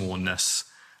Hawksmoor-ness.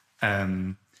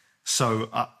 So,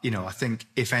 I think,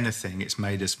 if anything, it's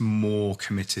made us more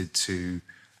committed to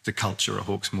the culture at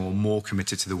Hawksmoor, more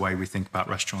committed to the way we think about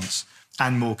restaurants,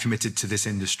 and more committed to this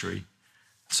industry.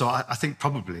 So I think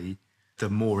probably the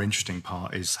more interesting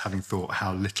part is having thought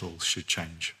how little should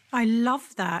change. I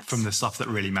love that. From the stuff that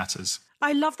really matters.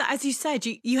 I love that. As you said,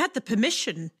 you had the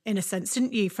permission, in a sense,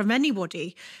 didn't you, from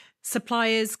anybody,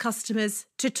 suppliers, customers,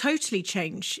 to totally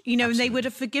change, Absolutely. And they would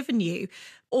have forgiven you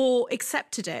or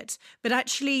accepted it. But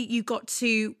actually you got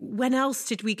to, when else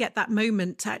did we get that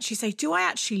moment to actually say, do I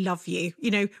actually love you?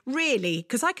 Really?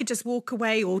 Because I could just walk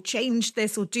away or change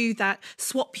this or do that,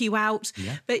 swap you out.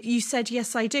 Yeah. But you said,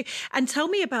 yes, I do. And tell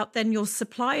me about then your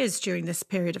suppliers during this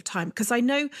period of time. Because I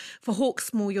know for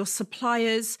Hawksmoor, your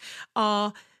suppliers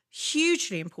are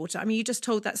hugely important. I mean, you just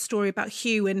told that story about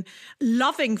Hugh and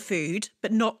loving food,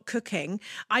 but not cooking.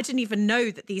 I didn't even know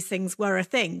that these things were a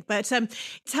thing. But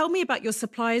tell me about your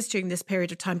suppliers during this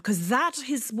period of time, because that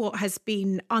is what has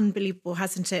been unbelievable,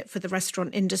 hasn't it, for the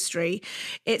restaurant industry?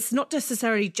 It's not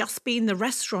necessarily just been the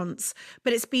restaurants,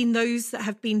 but it's been those that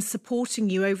have been supporting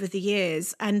you over the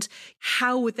years. And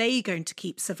how are they going to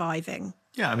keep surviving?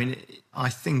 Yeah, I mean, I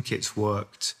think it's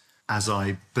worked as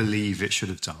I believe it should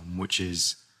have done, which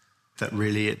is that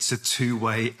really it's a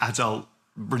two-way adult,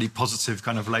 really positive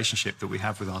kind of relationship that we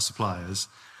have with our suppliers.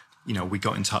 You know, we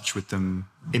got in touch with them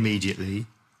immediately.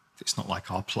 It's not like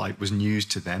our plight was news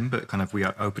to them, but kind of we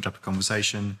opened up a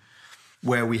conversation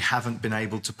where we haven't been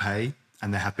able to pay,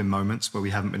 and there have been moments where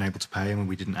we haven't been able to pay and when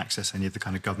we didn't access any of the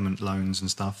kind of government loans and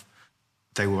stuff.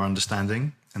 They were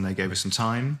understanding and they gave us some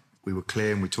time. We were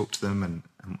clear and we talked to them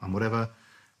and whatever.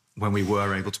 When we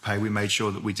were able to pay, we made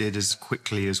sure that we did as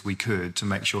quickly as we could to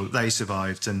make sure that they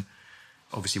survived. And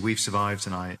obviously we've survived,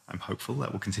 and I'm hopeful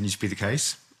that will continue to be the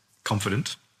case,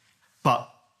 confident.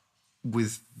 But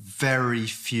with very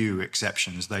few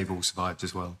exceptions, they've all survived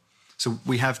as well. So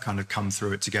we have kind of come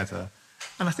through it together.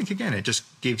 And I think, again, it just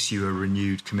gives you a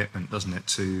renewed commitment, doesn't it,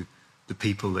 to the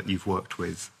people that you've worked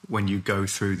with when you go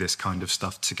through this kind of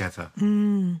stuff together.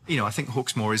 You know, I think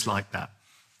Hawksmoor is like that.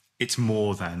 It's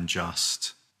more than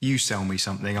just, you sell me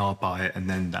something, I'll buy it, and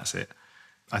then that's it.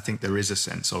 I think there is a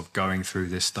sense of going through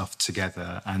this stuff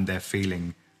together, and they're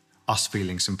feeling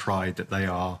some pride that they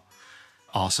are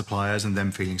our suppliers, and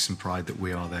them feeling some pride that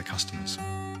we are their customers.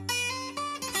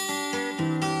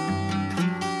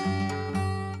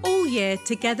 Year,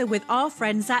 together with our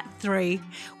friends at 3,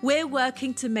 we're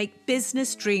working to make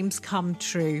business dreams come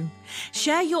true.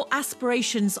 Share your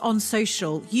aspirations on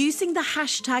social using the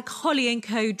hashtag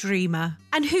 #HollyandCoDreamer.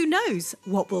 And who knows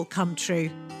what will come true.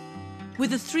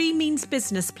 With a 3 Means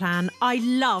business plan, I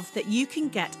love that you can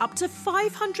get up to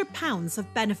 £500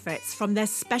 of benefits from their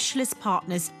specialist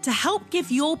partners to help give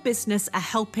your business a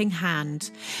helping hand.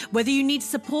 Whether you need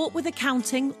support with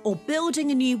accounting or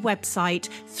building a new website,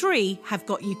 3 have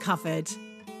got you covered.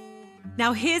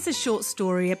 Now here's a short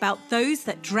story about those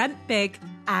that dreamt big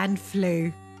and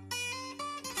flew.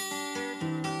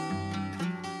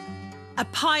 A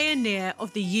pioneer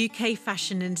of the UK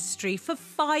fashion industry for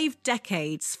 5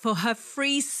 decades for her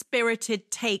free-spirited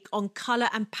take on colour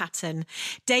and pattern,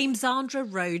 Dame Zandra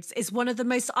Rhodes is one of the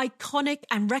most iconic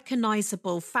and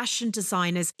recognisable fashion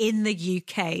designers in the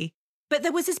UK. But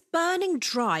there was this burning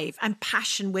drive and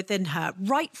passion within her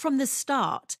right from the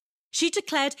start. She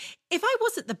declared, if I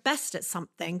wasn't the best at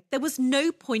something, there was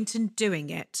no point in doing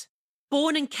it.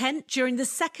 Born in Kent during the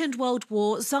Second World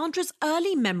War, Zandra's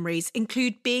early memories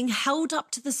include being held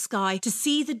up to the sky to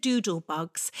see the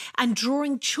doodlebugs and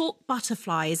drawing chalk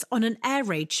butterflies on an air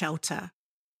raid shelter.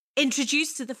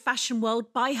 Introduced to the fashion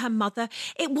world by her mother,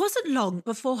 it wasn't long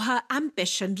before her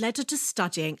ambition led her to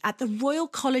studying at the Royal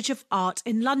College of Art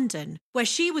in London, where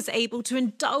she was able to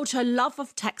indulge her love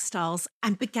of textiles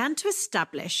and began to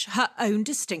establish her own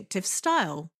distinctive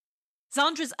style.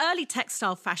 Zandra's early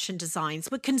textile fashion designs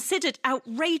were considered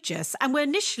outrageous and were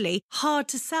initially hard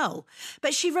to sell,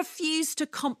 but she refused to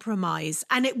compromise,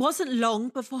 and it wasn't long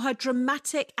before her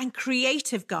dramatic and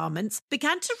creative garments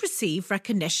began to receive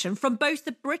recognition from both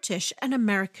the British and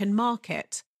American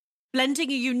market.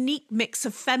 Blending a unique mix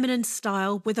of feminine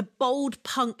style with a bold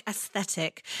punk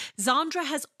aesthetic, Zandra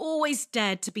has always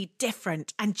dared to be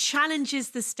different and challenges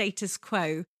the status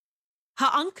quo. Her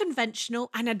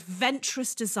unconventional and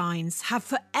adventurous designs have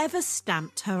forever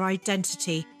stamped her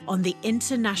identity on the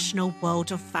international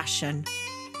world of fashion.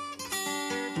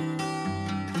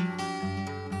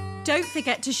 Don't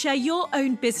forget to share your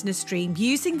own business dream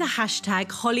using the hashtag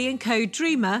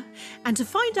 #HollyandCoDreamer. And to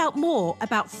find out more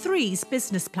about 3's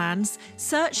business plans,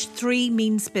 search 3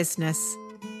 Means Business.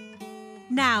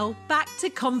 Now, back to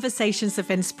Conversations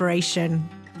of Inspiration.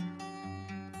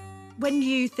 When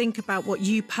you think about what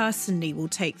you personally will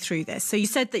take through this, so you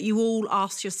said that you all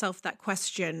asked yourself that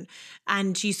question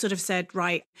and you sort of said,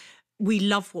 right, we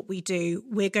love what we do,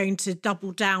 we're going to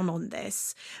double down on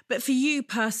this. But for you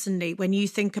personally, when you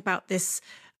think about this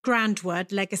grand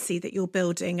word legacy that you're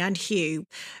building, and Hugh,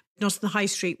 Not on the High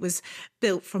Street was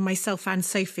built from myself and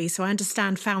Sophie, so I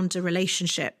understand founder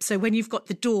relationship. So when you've got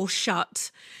the door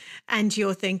shut and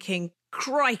you're thinking,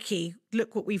 crikey,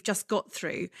 look what we've just got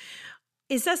through,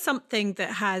 is there something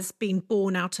that has been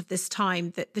born out of this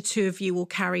time that the two of you will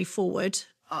carry forward?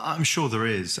 I'm sure there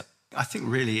is. I think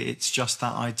really it's just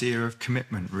that idea of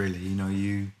commitment, really. You know,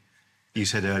 you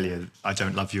said earlier, I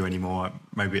don't love you anymore,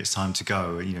 maybe it's time to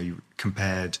go. You know, you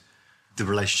compared the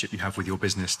relationship you have with your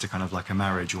business to kind of like a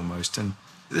marriage almost. And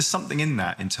there's something in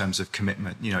that in terms of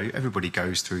commitment. You know, everybody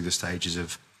goes through the stages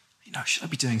of, you know, should I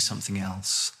be doing something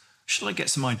else? Should I get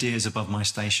some ideas above my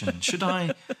station? Should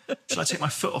I take my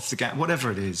foot off the gas?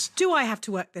 Whatever it is. Do I have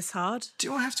to work this hard?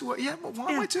 Do I have to work? Yeah, well,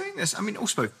 why am I doing this? I mean,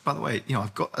 also, by the way, you know,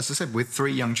 I've got, as I said, with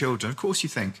 3 young children, of course you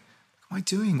think, what am I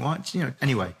doing? What? You know,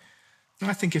 anyway,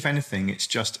 I think if anything, it's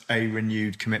just a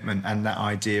renewed commitment and that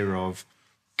idea of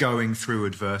going through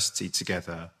adversity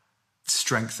together,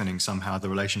 strengthening somehow the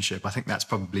relationship. I think that's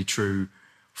probably true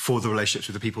for the relationships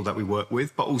with the people that we work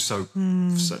with, but also,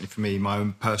 certainly for me, my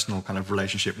own personal kind of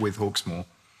relationship with Hawksmoor. It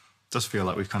does feel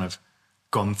like we've kind of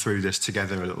gone through this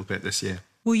together a little bit this year.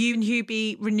 Will you and Hugh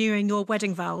be renewing your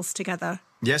wedding vows together?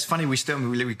 Yeah, it's funny, we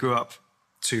grew up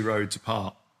 2 roads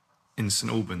apart in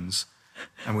St Albans,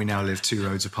 and we now live 2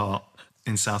 roads apart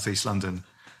in South East London.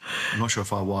 I'm not sure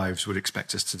if our wives would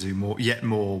expect us to do yet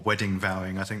more wedding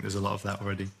vowing. I think there's a lot of that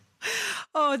already.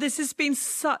 Oh, this has been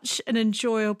such an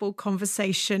enjoyable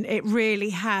conversation. It really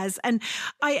has. And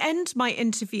I end my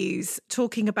interviews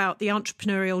talking about the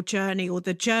entrepreneurial journey or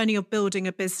the journey of building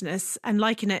a business and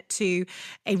liken it to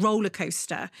a roller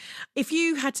coaster. If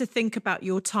you had to think about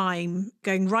your time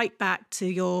going right back to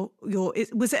your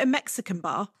was it a Mexican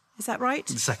bar? Is that right?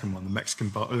 The second one, the Mexican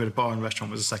bar, the bar and restaurant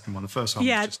was the second one. The first one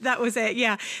yeah, was just... that was it.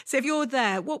 Yeah. So if you're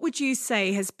there, what would you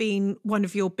say has been one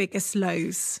of your biggest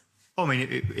lows? I mean,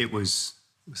 it was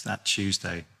that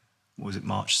Tuesday, what was it,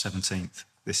 March 17th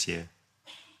this year.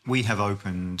 We have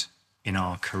opened in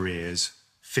our careers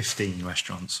 15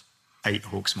 restaurants, 8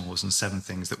 Hawksmoors and 7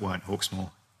 things that weren't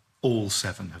Hawksmoor. All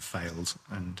 7 have failed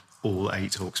and all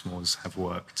 8 Hawksmoors have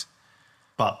worked.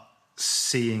 But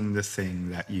seeing the thing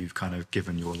that you've kind of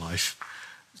given your life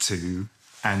to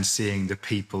and seeing the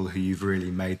people who you've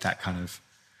really made that kind of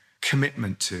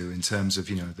commitment to in terms of,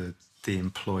 the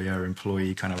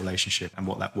employer-employee kind of relationship and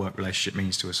what that work relationship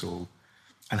means to us all,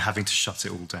 and having to shut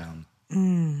it all down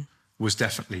was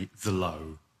definitely the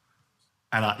low.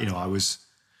 And I was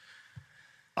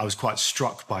quite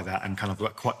struck by that and kind of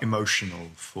like quite emotional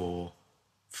for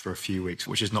a few weeks,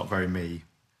 which is not very me.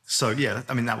 So yeah,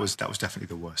 I mean that was definitely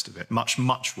the worst of it. Much,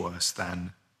 much worse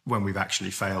than when we've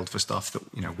actually failed for stuff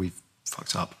that we've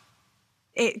fucked up.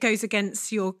 It goes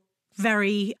against your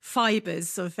very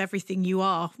fibres of everything you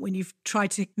are when you've tried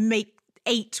to make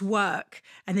 8 work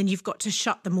and then you've got to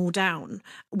shut them all down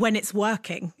when it's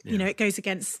working. Yeah. It goes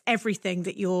against everything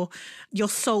that your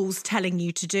soul's telling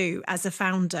you to do as a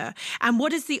founder. And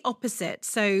what is the opposite?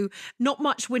 So not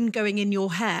much wind going in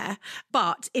your hair,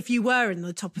 but if you were in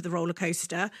the top of the roller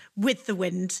coaster with the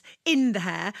wind in the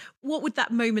hair, what would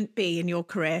that moment be in your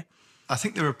career? I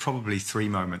think there are probably 3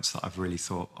 moments that I've really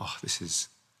thought,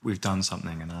 we've done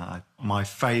something. And my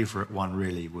favourite one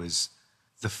really was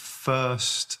the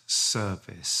first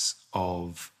service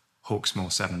of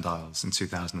Hawksmoor 7 Dials in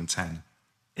 2010.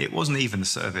 It wasn't even the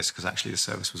service, because actually the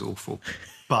service was awful.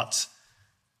 But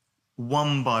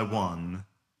one by one,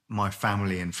 my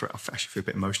family and I actually feel a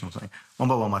bit emotional saying, one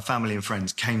by one, my family and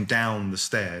friends came down the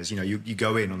stairs. You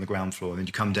go in on the ground floor, and then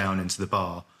you come down into the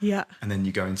bar. Yeah. And then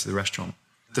you go into the restaurant.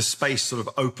 The space sort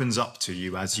of opens up to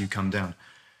you as you come down.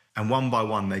 And one by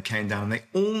one, they came down, and they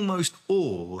almost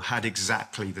all had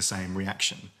exactly the same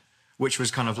reaction, which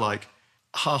was kind of like,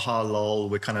 ha ha, lol,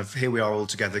 here we are all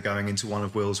together going into one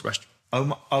of Will's restaurants.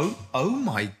 Oh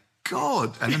my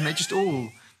God. And then they just all,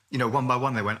 one by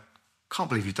one, they went, can't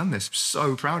believe you've done this. I'm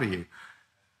so proud of you.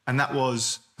 And that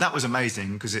was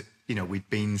amazing because we'd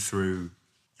been through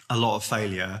a lot of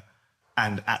failure.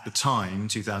 And at the time,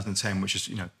 2010, which is,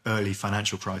 early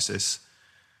financial crisis,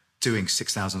 doing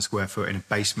 6,000 square foot in a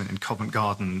basement in Covent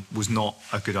Garden was not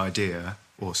a good idea,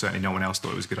 or certainly no one else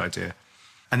thought it was a good idea.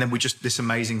 And then we just, this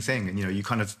amazing thing, and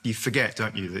you forget,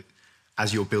 don't you, that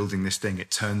as you're building this thing,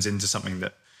 it turns into something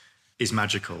that is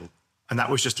magical. And that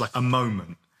was just like a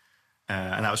moment.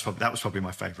 And that was probably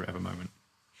my favourite ever moment.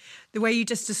 The way you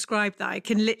just described that, I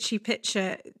can literally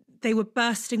picture they were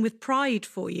bursting with pride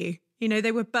for you.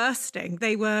 They were bursting.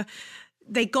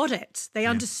 They got it. They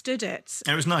understood it.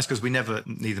 And it was nice because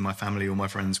neither my family or my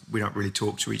friends, we don't really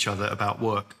talk to each other about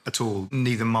work at all,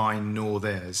 neither mine nor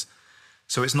theirs.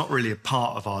 So it's not really a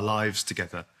part of our lives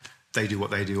together. They do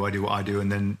what they do, I do what I do,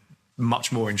 and then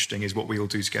much more interesting is what we all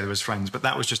do together as friends. But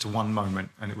that was just a one moment,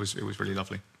 and it was really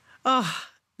lovely. Oh,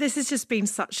 this has just been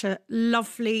such a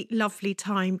lovely, lovely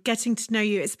time getting to know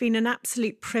you. It's been an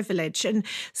absolute privilege, and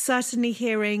certainly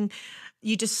hearing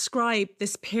you describe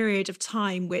this period of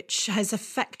time which has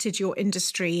affected your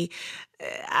industry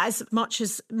as much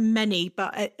as many,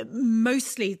 but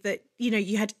mostly that,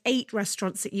 you had 8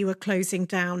 restaurants that you were closing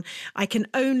down. I can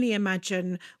only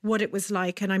imagine what it was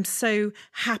like. And I'm so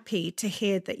happy to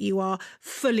hear that you are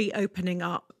fully opening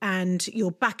up and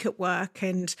you're back at work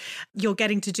and you're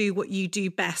getting to do what you do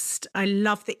best. I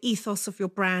love the ethos of your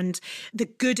brand, the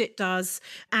good it does.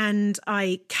 And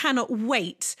I cannot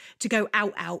wait to go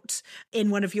out in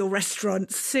one of your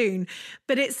restaurants soon.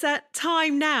 But it's that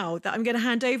time now that I'm going to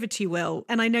hand over to you, Will.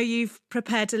 And I know you've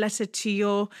prepared a letter to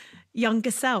your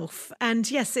younger self. And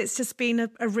yes, it's just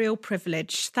been a real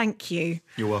privilege. Thank you.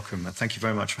 You're welcome. And thank you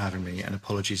very much for having me. And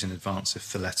apologies in advance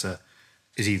if the letter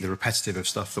is either repetitive of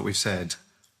stuff that we've said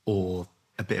or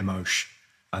a bit emotion.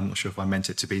 I'm not sure if I meant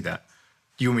it to be that.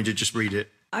 Do you want me to just read it?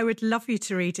 I would love you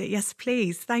to read it. Yes,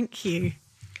 please. Thank you.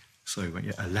 So,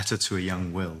 a letter to a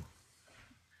young Will.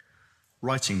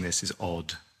 Writing this is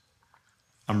odd.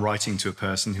 I'm writing to a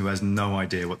person who has no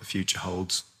idea what the future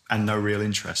holds and no real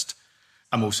interest.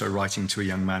 I'm also writing to a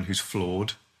young man who's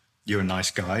flawed. You're a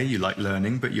nice guy, you like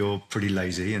learning, but you're pretty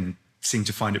lazy and seem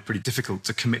to find it pretty difficult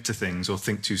to commit to things or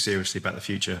think too seriously about the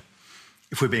future.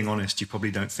 If we're being honest, you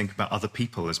probably don't think about other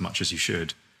people as much as you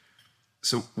should.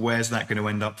 So where's that going to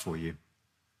end up for you?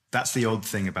 That's the odd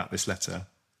thing about this letter.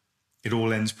 It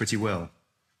all ends pretty well.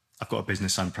 I've got a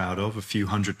business I'm proud of, a few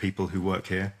hundred people who work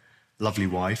here, lovely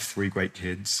wife, 3 great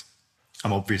kids.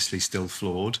 I'm obviously still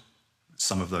flawed.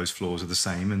 Some of those flaws are the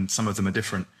same and some of them are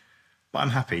different. But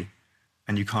I'm happy,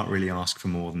 and you can't really ask for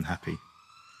more than happy.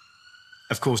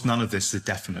 Of course, none of this is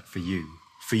definite for you.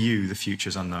 For you, the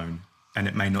future's unknown, and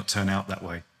it may not turn out that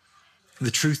way.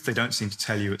 The truth they don't seem to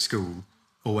tell you at school,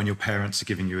 or when your parents are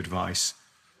giving you advice,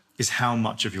 is how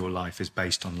much of your life is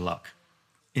based on luck.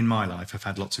 In my life, I've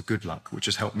had lots of good luck, which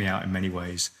has helped me out in many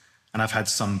ways, and I've had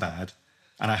some bad,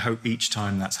 and I hope each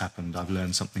time that's happened, I've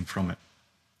learned something from it.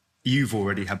 You've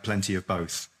already had plenty of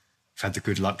both. You've had the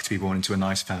good luck to be born into a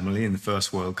nice family in the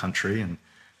first world country, and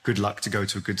good luck to go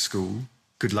to a good school,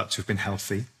 good luck to have been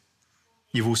healthy.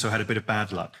 You've also had a bit of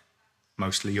bad luck,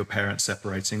 mostly your parents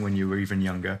separating when you were even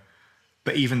younger,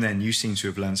 but even then you seem to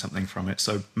have learned something from it,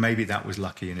 so maybe that was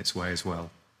lucky in its way as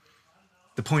well.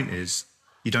 The point is,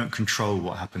 you don't control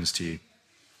what happens to you.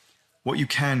 What you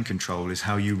can control is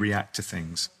how you react to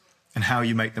things, and how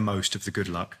you make the most of the good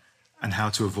luck, and how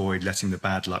to avoid letting the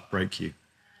bad luck break you.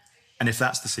 And if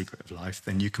that's the secret of life,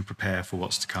 then you can prepare for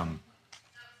what's to come.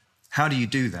 How do you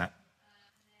do that?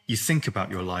 You think about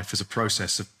your life as a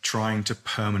process of trying to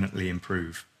permanently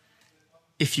improve.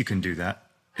 If you can do that,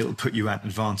 it'll put you at an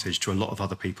advantage to a lot of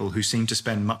other people who seem to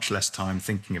spend much less time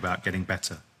thinking about getting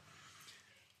better.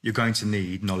 You're going to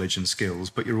need knowledge and skills,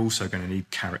 but you're also going to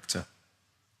need character.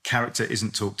 Character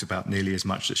isn't talked about nearly as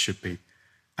much as it should be,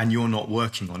 and you're not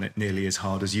working on it nearly as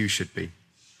hard as you should be.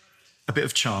 A bit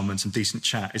of charm and some decent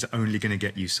chat is only going to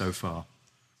get you so far.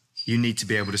 You need to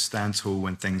be able to stand tall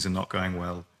when things are not going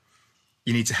well.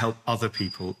 You need to help other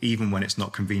people even when it's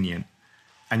not convenient.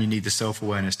 And you need the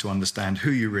self-awareness to understand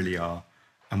who you really are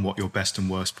and what your best and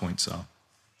worst points are.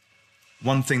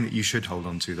 One thing that you should hold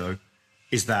on to, though,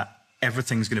 is that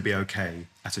everything's going to be okay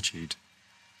attitude.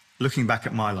 Looking back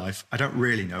at my life, I don't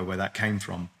really know where that came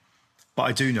from, but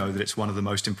I do know that it's one of the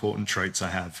most important traits I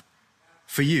have.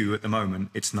 For you, at the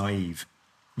moment, it's naive.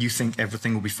 You think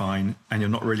everything will be fine, and you're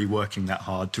not really working that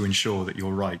hard to ensure that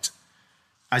you're right.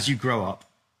 As you grow up,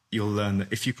 you'll learn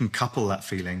that if you can couple that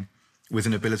feeling with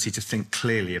an ability to think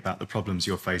clearly about the problems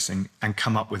you're facing and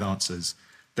come up with answers,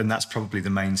 then that's probably the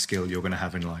main skill you're going to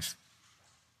have in life.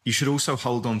 You should also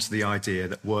hold on to the idea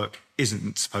that work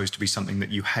isn't supposed to be something that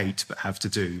you hate but have to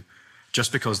do,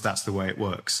 just because that's the way it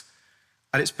works.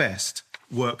 At its best,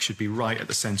 work should be right at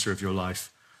the centre of your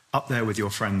life, up there with your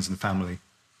friends and family.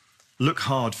 Look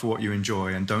hard for what you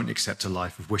enjoy and don't accept a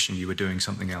life of wishing you were doing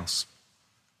something else.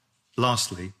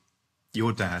 Lastly,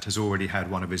 your dad has already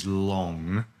had one of his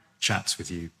long chats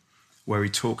with you, where he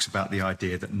talks about the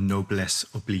idea that noblesse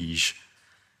oblige.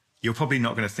 You're probably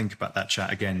not going to think about that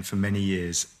chat again for many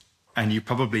years, and you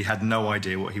probably had no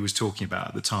idea what he was talking about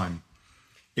at the time.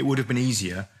 It would have been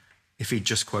easier if he'd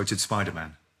just quoted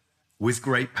Spider-Man. With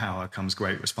great power comes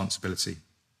great responsibility.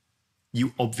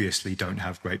 You obviously don't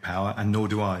have great power, and nor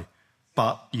do I,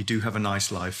 but you do have a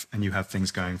nice life and you have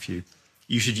things going for you.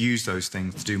 You should use those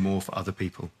things to do more for other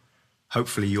people.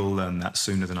 Hopefully you'll learn that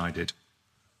sooner than I did.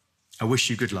 I wish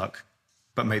you good luck,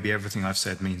 but maybe everything I've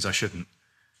said means I shouldn't.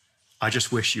 I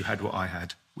just wish you had what I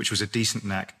had, which was a decent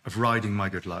knack of riding my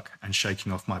good luck and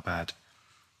shaking off my bad.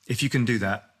 If you can do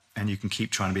that, and you can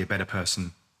keep trying to be a better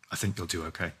person, I think you'll do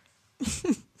okay.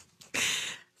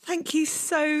 Thank you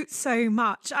so, so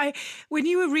much. When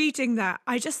you were reading that,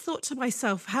 I just thought to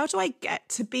myself, how do I get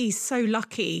to be so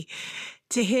lucky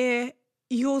to hear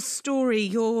your story,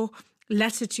 your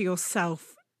letter to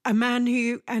yourself, a man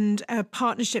who and a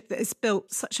partnership that has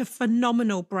built such a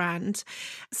phenomenal brand,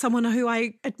 someone who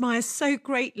I admire so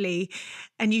greatly,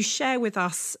 and you share with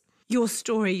us your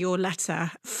story, your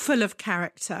letter, full of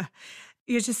character.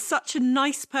 You're just such a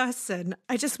nice person.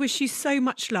 I just wish you so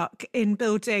much luck in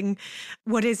building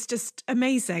what is just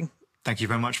amazing. Thank you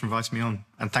very much for inviting me on,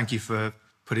 and thank you for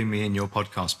putting me in your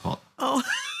podcast pot. Oh,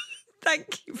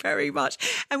 thank you very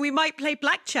much. And we might play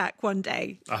blackjack one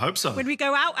day. I hope so. When we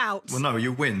go out. Well, no,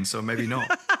 you win, so maybe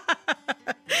not.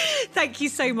 Thank you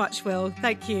so much, Will.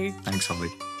 Thank you. Thanks, Holly.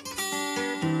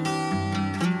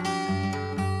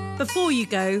 Before you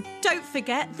go, don't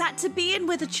forget that to be in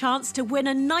with a chance to win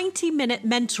a 90-minute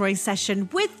mentoring session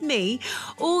with me,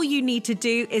 all you need to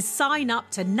do is sign up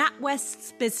to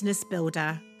NatWest's Business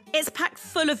Builder. It's packed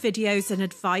full of videos and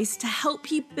advice to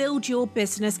help you build your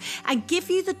business and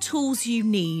give you the tools you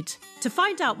need. To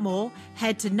find out more,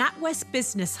 head to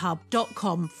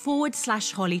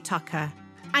natwestbusinesshub.com/Holly Tucker.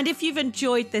 And if you've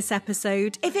enjoyed this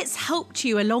episode, if it's helped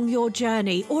you along your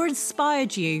journey or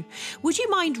inspired you, would you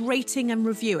mind rating and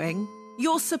reviewing?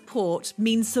 Your support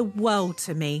means the world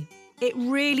to me. It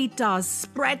really does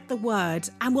spread the word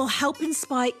and will help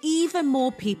inspire even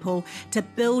more people to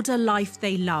build a life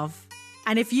they love.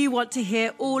 And if you want to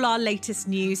hear all our latest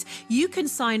news, you can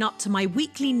sign up to my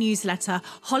weekly newsletter,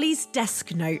 Holly's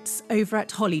Desk Notes, over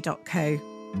at holly.co.